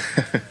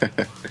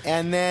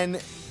 And then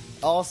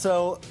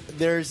also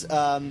there's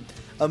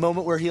a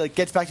moment where he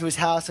gets back to his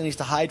house and he has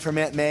to hide from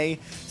Aunt May,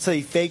 so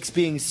he fakes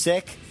being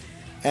sick.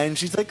 And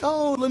she's like,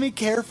 "Oh, let me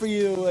care for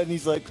you." And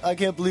he's like, "I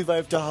can't believe I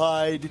have to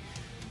hide,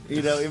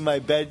 in my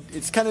bed."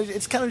 It's kind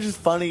of just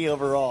funny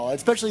overall,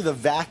 especially the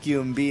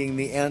vacuum being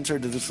the answer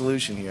to the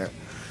solution here.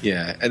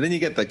 Yeah, and then you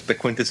get the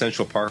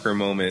quintessential Parker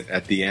moment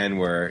at the end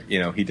where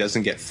he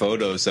doesn't get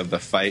photos of the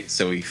fight,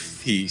 so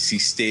he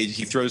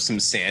throws some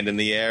sand in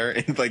the air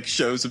and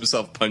shows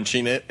himself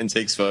punching it and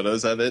takes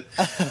photos of it,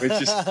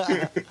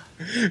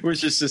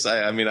 which is just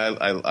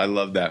I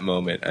love that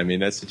moment. I mean,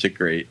 that's such a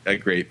great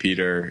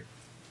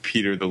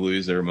Peter the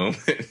loser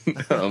moment.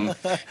 And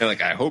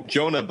I hope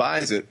Jonah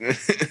buys it.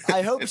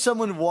 I hope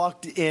someone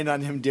walked in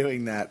on him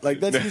doing that.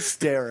 That's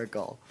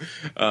hysterical.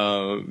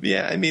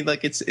 Yeah, I mean,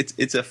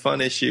 it's a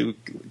fun issue.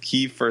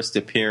 Key first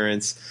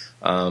appearance.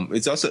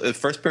 It's also the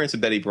first appearance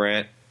of Betty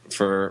Brant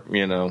for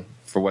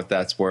what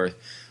that's worth.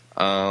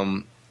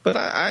 But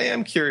I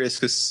am curious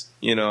because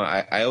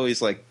I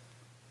always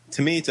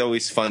to me it's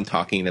always fun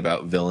talking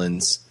about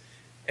villains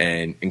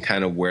and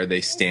kind of where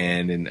they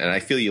stand, and I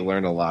feel you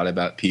learn a lot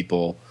about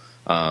people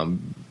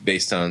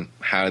based on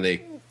how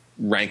they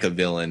rank a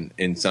villain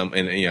in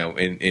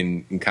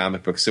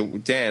comic books. So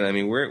Dan, I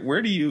mean,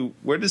 where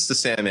does the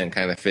Sandman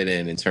kind of fit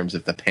in terms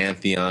of the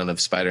pantheon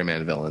of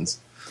Spider-Man villains?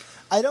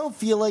 I don't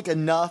feel like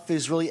enough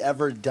is really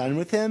ever done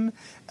with him,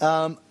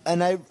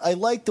 and I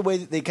like the way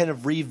that they kind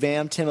of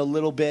revamped him a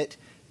little bit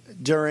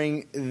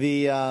during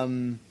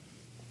the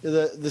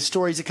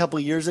stories a couple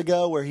of years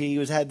ago, where he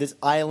had this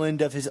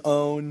island of his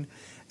own,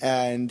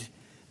 and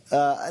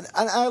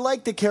I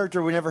like the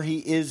character whenever he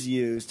is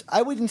used.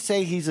 I wouldn't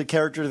say he's a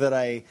character that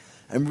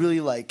I'm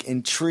really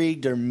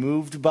intrigued or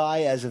moved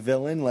by as a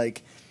villain.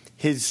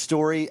 His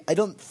story, I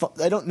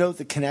don't know if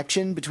the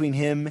connection between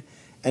him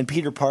and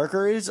Peter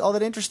Parker is all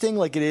that interesting,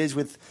 like it is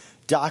with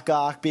Doc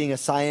Ock being a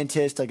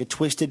scientist, like a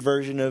twisted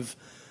version of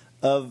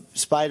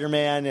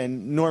Spider-Man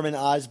and Norman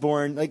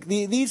Osborn.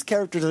 These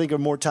characters I think are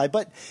more tied.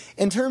 But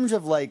in terms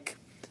of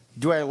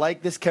do I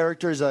like this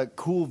character as a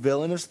cool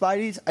villain of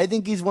Spidey's? I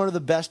think he's one of the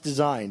best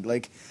designed.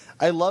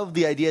 I love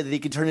the idea that he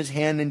could turn his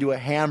hand into a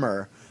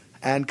hammer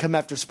and come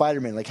after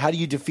Spider-Man. How do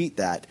you defeat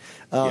that?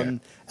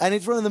 And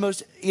it's one of the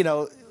most,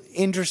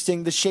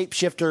 interesting. The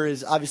shapeshifter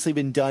has obviously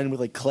been done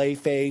with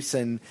Clayface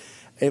and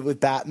with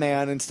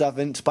Batman and stuff.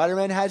 And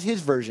Spider-Man has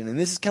his version. And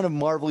this is kind of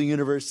Marvel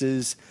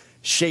Universe's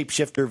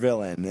shapeshifter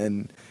villain.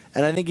 And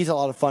I think he's a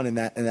lot of fun in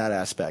that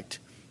aspect.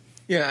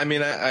 Yeah, I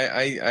mean,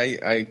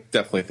 I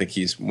definitely think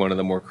he's one of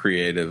the more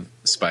creative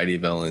Spidey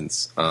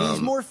villains.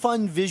 He's more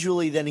fun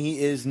visually than he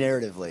is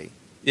narratively.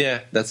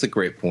 Yeah, that's a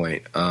great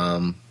point.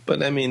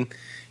 But I mean,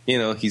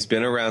 he's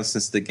been around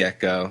since the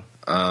get-go.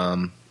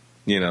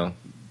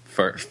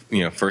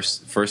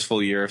 First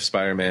full year of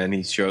Spider-Man,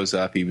 he shows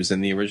up. He was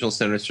in the original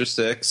Sinister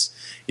Six.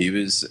 He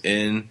was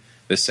in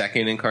the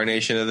second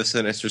incarnation of the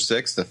Sinister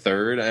Six, the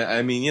third.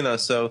 I mean,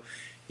 so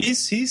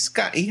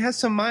he has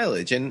some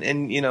mileage, and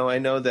I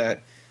know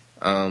that.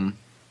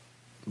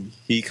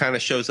 He kind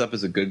of shows up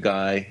as a good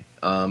guy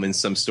in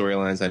some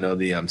storylines. I know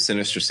the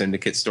Sinister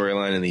Syndicate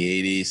storyline in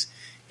the 80s.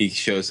 He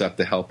shows up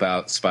to help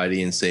out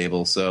Spidey and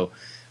Sable. So,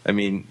 I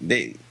mean,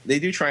 they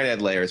do try and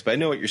add layers. But I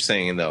know what you're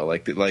saying, though.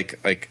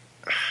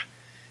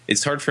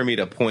 It's hard for me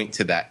to point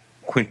to that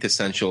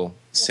quintessential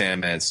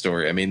Sandman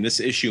story. I mean, this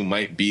issue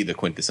might be the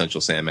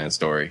quintessential Sandman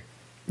story.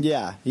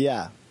 Yeah.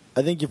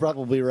 I think you're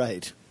probably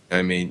right.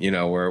 I mean,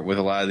 where with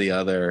a lot of the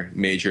other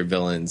major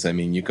villains, I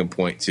mean, you can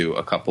point to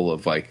a couple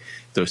of like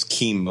those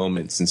key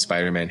moments in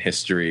Spider-Man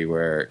history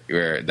where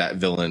that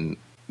the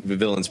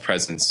villain's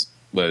presence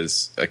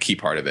was a key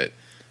part of it.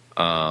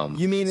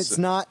 You mean it's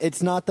not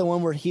the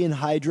one where he and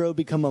Hydro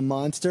become a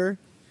monster?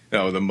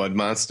 No, the Mud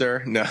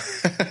Monster? No.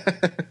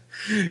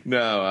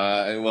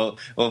 No.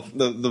 Well,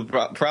 the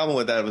problem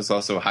with that was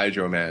also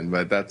Hydro Man,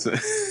 but that's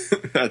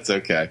that's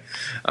okay.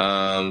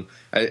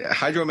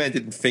 Hydro Man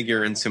didn't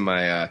figure into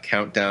my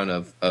countdown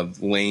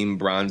of lame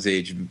Bronze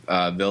Age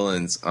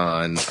villains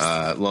on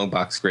Long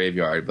Box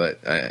Graveyard, but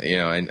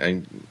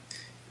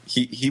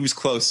he was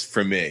close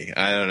for me.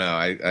 I don't know.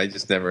 I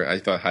just never. I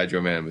thought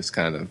Hydro Man was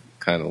kind of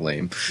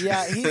lame.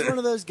 Yeah, he's one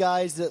of those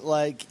guys that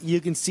like you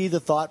can see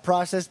the thought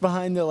process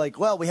behind. They're like,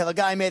 well, we have a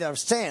guy made out of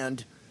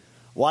sand.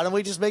 Why don't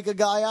we just make a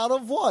guy out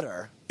of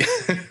water?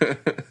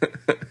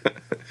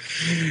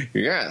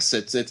 Yes,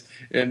 it's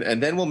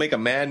and then we'll make a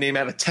man named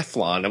out of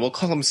Teflon and we'll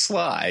call him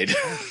Slide.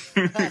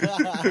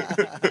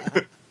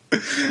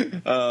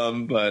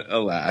 But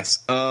alas,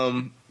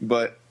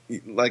 but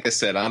like I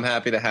said, I'm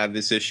happy to have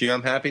this issue.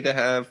 I'm happy to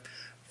have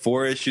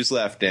 4 issues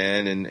left,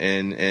 Dan,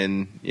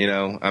 and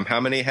I'm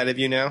how many ahead of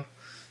you now?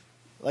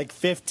 Like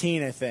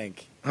 15, I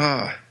think.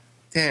 Oh,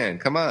 Dan,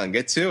 come on,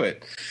 get to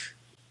it.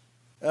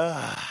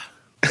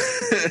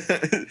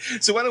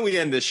 So why don't we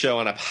end this show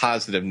on a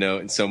positive note,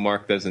 and so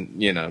Mark doesn't,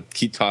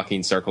 keep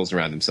talking circles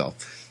around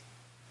himself.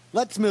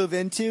 Let's move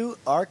into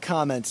our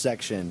comment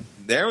section.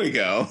 There we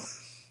go.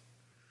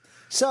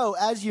 So,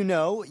 as you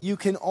know, you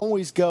can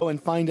always go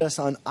and find us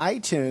on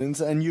iTunes,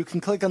 and you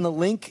can click on the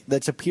link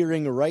that's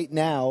appearing right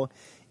now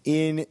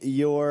in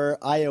your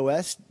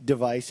iOS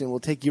device, and it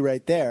will take you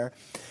right there.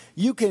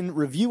 You can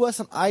review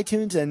us on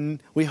iTunes,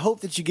 and we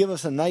hope that you give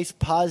us a nice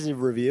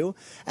positive review.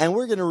 And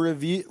we're going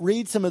to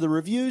read some of the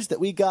reviews that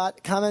we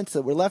got, comments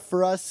that were left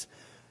for us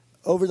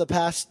over the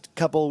past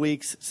couple of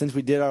weeks since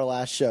we did our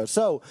last show.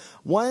 So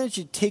why don't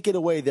you take it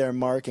away there,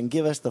 Mark, and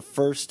give us the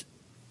first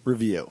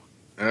review.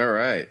 All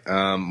right.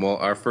 Well,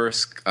 our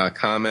first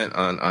comment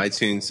on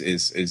iTunes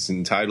is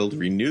entitled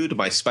Renewed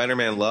My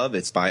Spider-Man Love.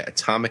 It's by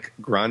Atomic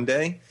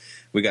Grande.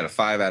 We got a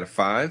 5 out of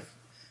 5,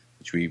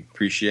 which we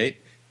appreciate.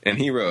 And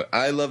he wrote,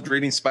 I loved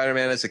reading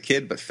Spider-Man as a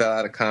kid, but fell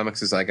out of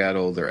comics as I got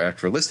older.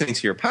 After listening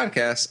to your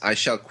podcast, I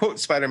shall quote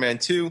Spider-Man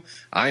 2,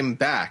 I'm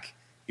back.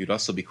 You'd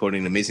also be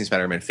quoting Amazing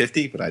Spider-Man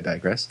 50, but I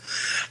digress.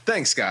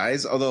 Thanks,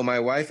 guys, although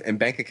my wife and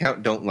bank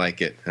account don't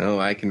like it. Oh,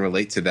 I can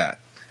relate to that.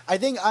 I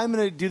think I'm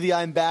going to do the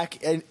I'm back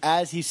and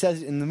as he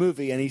says it in the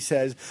movie, and he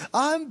says,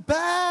 I'm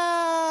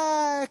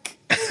back!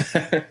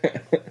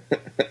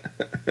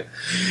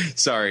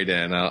 Sorry,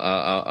 Dan.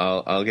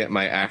 I'll get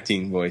my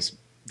acting voice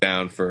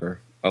down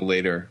for a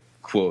later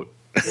quote.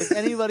 If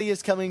anybody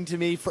is coming to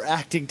me for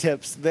acting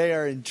tips, they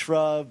are in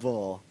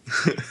trouble.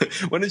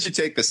 Why don't you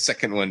take the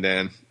second one,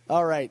 Dan?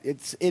 All right.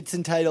 It's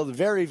entitled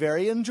Very,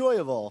 Very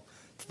Enjoyable.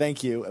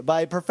 Thank you.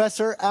 By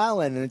Professor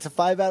Allen, and it's a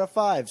 5 out of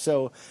 5.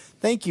 So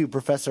thank you,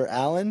 Professor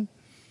Allen.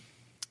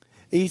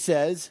 He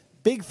says,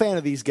 big fan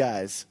of these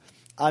guys.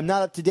 I'm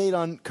not up to date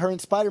on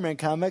current Spider-Man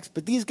comics,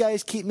 but these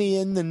guys keep me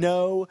in the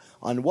know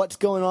on what's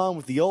going on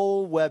with the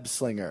old web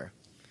slinger.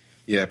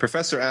 Yeah,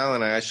 Professor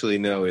Allen, I actually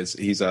know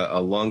he's a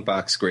Long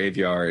Box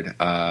Graveyard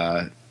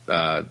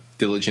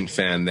diligent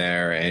fan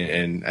there,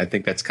 and I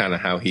think that's kind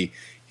of how he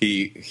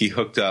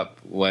hooked up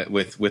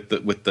with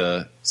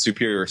the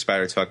Superior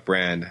Spider Talk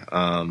brand,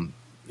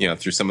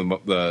 through some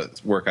of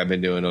the work I've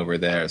been doing over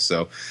there.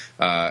 So,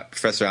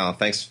 Professor Allen,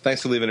 thanks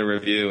for leaving a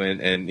review,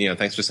 and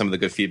thanks for some of the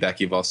good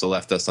feedback you've also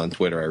left us on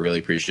Twitter. I really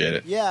appreciate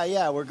it.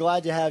 Yeah, we're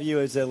glad to have you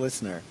as a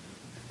listener.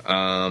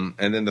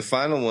 And then the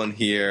final one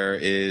here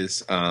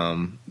is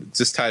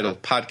just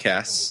titled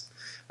Podcasts.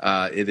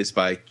 It is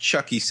by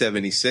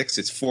Chucky76.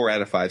 It's 4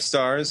 out of 5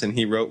 stars, and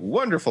he wrote,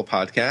 wonderful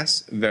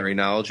podcasts, very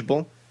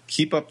knowledgeable.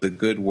 Keep up the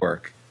good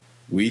work.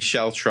 We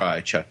shall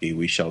try, Chucky.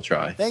 We shall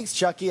try. Thanks,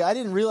 Chucky. I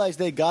didn't realize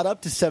they got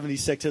up to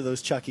 76 of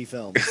those Chucky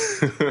films.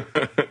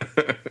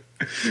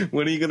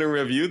 When are you going to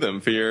review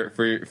them for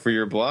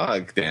your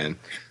blog, Dan?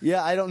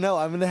 Yeah, I don't know.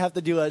 I'm going to have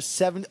to do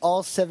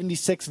all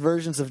 76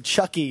 versions of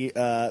Chucky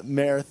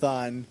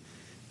marathon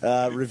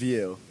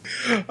review.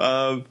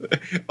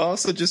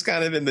 Also, just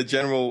kind of in the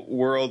general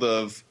world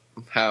of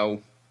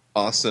how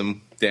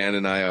awesome Dan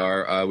and I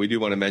are, we do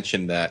want to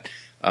mention that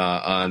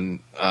on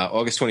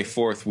August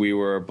 24th, we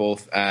were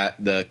both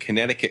at the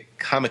Connecticut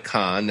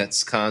Comic-Con.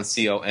 That's Con,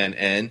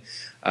 C-O-N-N.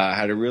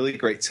 Had a really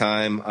great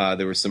time.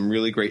 There were some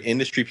really great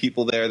industry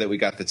people there that we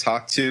got to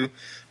talk to,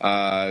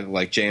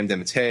 like J.M.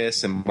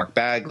 DeMatteis and Mark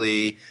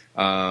Bagley,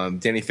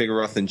 Danny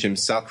Figueroa and Jim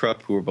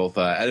Salkrup, who were both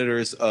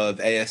editors of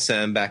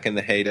ASM back in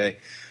the heyday.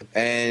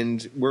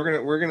 And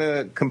we're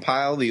gonna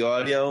compile the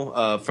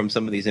audio from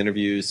some of these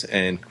interviews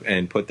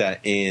and put that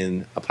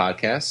in a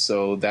podcast.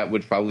 So that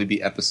would probably be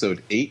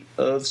episode 8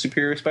 of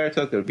Superior Spider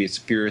Talk. That would be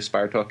Superior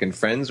Spider Talk and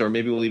Friends, or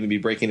maybe we'll even be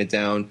breaking it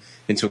down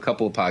into a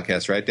couple of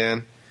podcasts, right,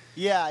 Dan?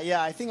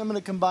 Yeah, I think I'm going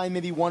to combine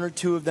maybe one or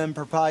two of them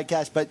per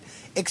podcast, but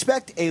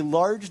expect a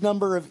large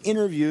number of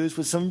interviews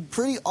with some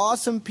pretty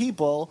awesome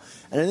people,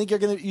 and I think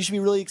you should be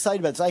really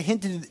excited about this. I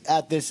hinted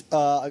at this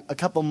a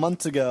couple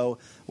months ago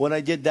when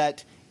I did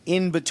that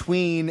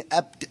in-between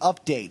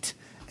update,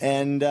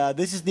 and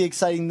this is the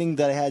exciting thing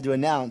that I had to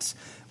announce.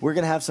 We're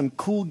going to have some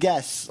cool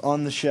guests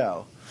on the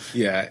show.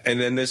 Yeah, and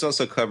then there's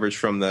also coverage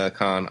from the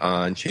con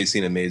on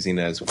Chasing Amazing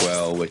as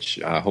well, which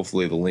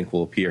hopefully the link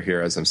will appear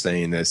here as I'm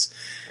saying this.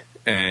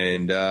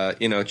 And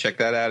check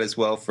that out as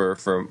well for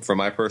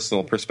my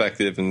personal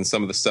perspective and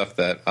some of the stuff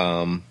that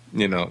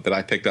that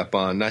I picked up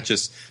on, not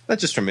just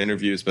from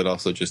interviews, but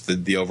also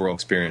just the overall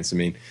experience. I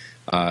mean,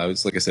 it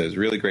was, like I said, it was a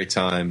really great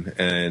time,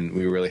 and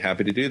we were really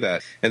happy to do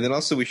that. And then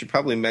also we should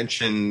probably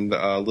mention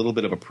a little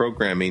bit of a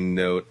programming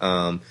note.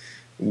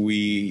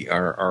 We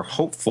are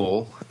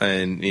hopeful,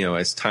 and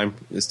as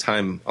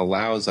time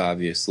allows,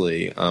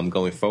 obviously,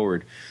 going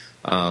forward.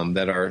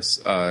 That our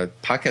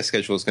podcast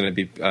schedule is going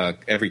to be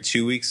every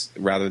 2 weeks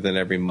rather than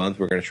every month.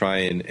 We're going to try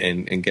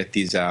and get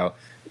these out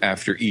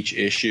after each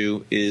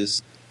issue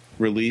is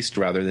released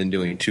rather than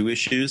doing 2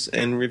 issues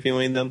and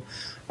reviewing them.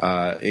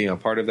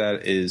 Part of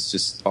that is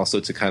just also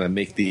to kind of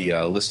make the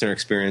listener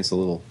experience a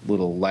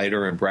little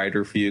lighter and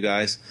brighter for you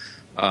guys.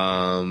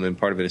 And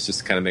part of it is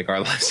just to kind of make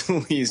our lives a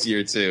little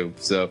easier too.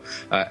 So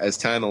as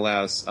time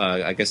allows,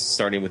 I guess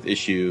starting with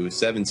issue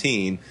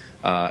 17,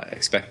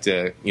 expect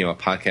a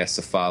podcast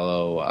to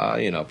follow,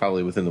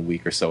 probably within the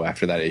week or so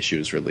after that issue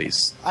is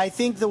released. I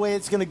think the way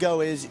it's going to go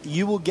is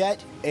you will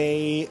get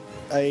a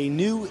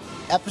new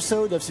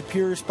episode of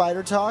Superior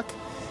Spider Talk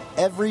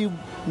every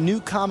new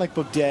comic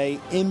book day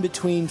in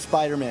between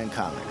Spider-Man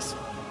comics.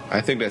 I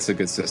think that's a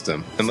good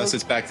system, unless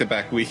it's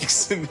back-to-back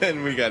weeks, and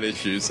then we got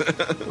issues.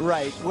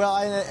 Right. Well,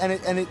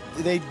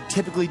 they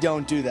typically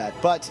don't do that,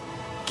 but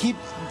keep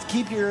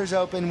your ears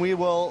open. We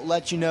will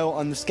let you know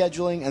on the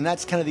scheduling, and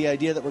that's kind of the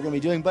idea that we're going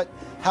to be doing. But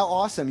how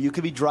awesome. You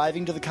could be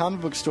driving to the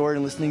comic book store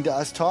and listening to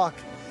us talk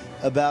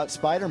about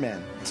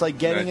Spider-Man. It's like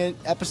getting an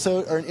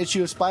episode or an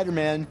issue of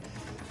Spider-Man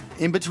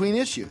in between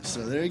issues.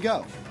 So there you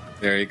go.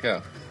 There you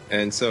go.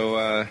 And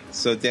so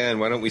Dan,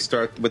 why don't we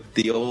start with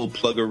the old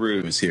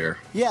plug-a-roos here?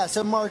 Yeah,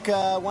 so Mark,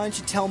 why don't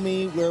you tell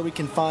me where we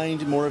can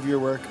find more of your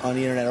work on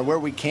the internet, or where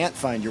we can't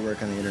find your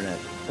work on the internet?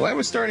 Well, I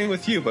was starting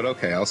with you, but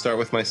okay, I'll start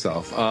with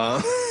myself.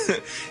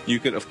 You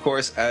can, of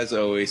course, as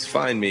always,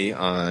 find me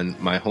on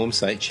my home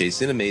site,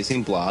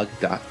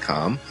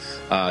 chasingamazingblog.com.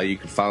 You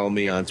can follow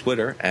me on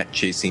Twitter at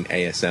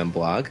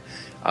chasingasmblog.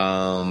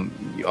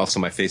 Also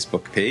my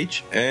Facebook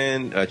page,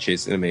 and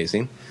Chasing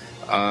Amazing.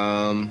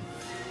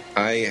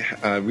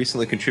 I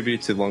recently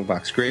contributed to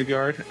Longbox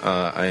Graveyard.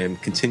 I am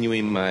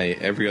continuing my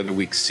every other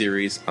week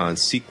series on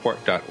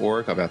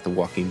sequart.org about The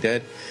Walking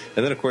Dead.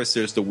 And then, of course,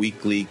 there's the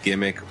weekly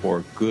Gimmick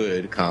or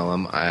Good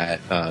column at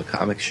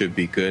Comics Should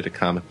Be Good at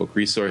Comic Book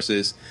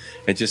Resources.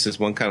 And just as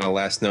one kind of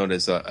last note,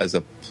 as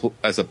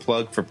a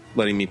plug for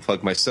letting me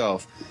plug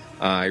myself,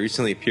 I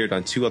recently appeared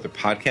on 2 other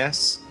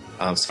podcasts.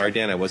 Sorry,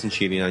 Dan, I wasn't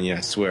cheating on you,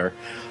 I swear.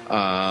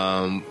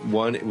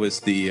 One was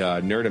the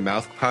Nerd of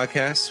Mouth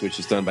podcast, which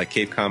is done by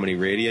Cape Comedy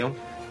Radio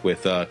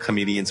with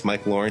comedians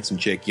Mike Lawrence and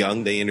Jake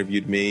Young. They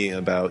interviewed me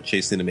about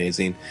Chasing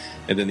Amazing.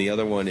 And then the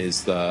other one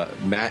is the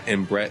Matt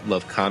and Brett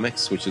Love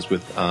Comics, which is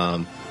with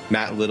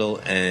Matt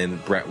Little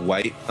and Brett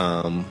White,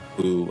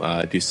 who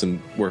do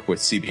some work with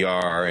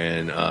CBR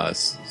and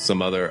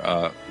some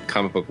other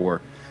comic book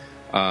work.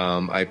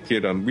 I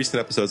appeared on recent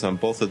episodes on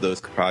both of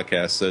those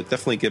podcasts, so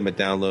definitely give them a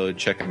download,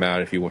 check them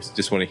out if you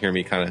just want to hear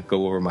me kind of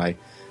go over my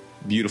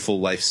beautiful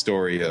life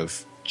story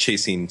of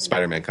chasing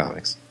Spider-Man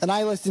comics. And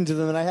I listened to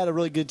them, and I had a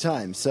really good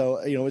time. So,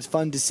 it was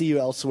fun to see you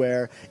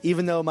elsewhere,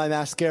 even though my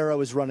mascara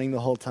was running the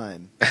whole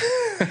time.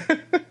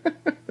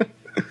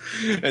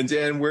 And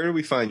Dan, where do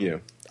we find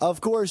you?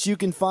 Of course, you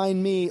can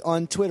find me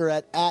on Twitter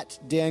at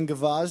Dan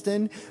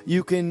Gvozden.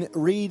 You can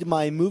read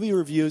my movie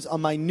reviews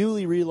on my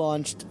newly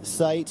relaunched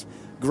site,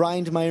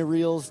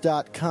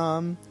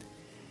 grindmyreels.com.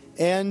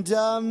 And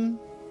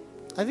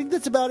I think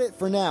that's about it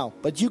for now.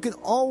 But you can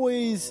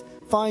always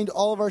find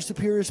all of our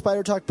Superior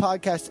Spider Talk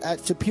podcasts at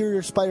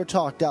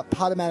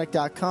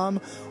superiorspidertalk.podomatic.com,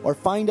 or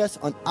find us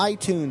on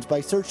iTunes by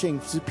searching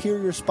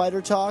Superior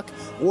Spider Talk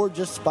or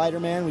just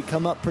Spider-Man. We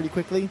come up pretty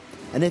quickly.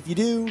 And if you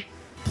do,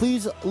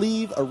 please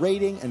leave a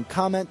rating and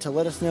comment to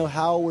let us know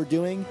how we're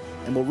doing,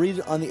 and we'll read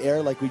it on the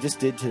air like we just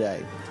did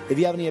today. If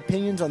you have any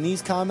opinions on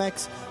these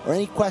comics or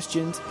any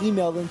questions,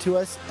 email them to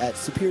us at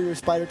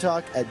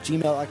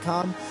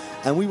superiorspidertalk@gmail.com,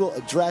 and we will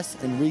address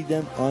and read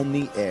them on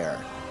the air.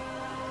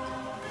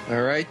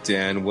 All right,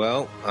 Dan.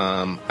 Well,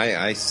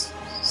 I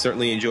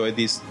certainly enjoyed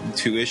these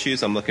 2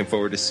 issues. I'm looking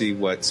forward to see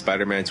what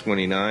Spider-Man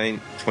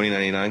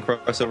 2099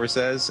 crossover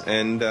says.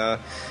 And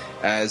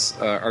as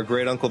our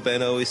great Uncle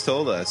Ben always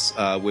told us,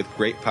 with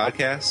great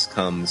podcasts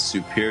comes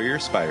Superior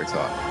Spider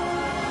Talk.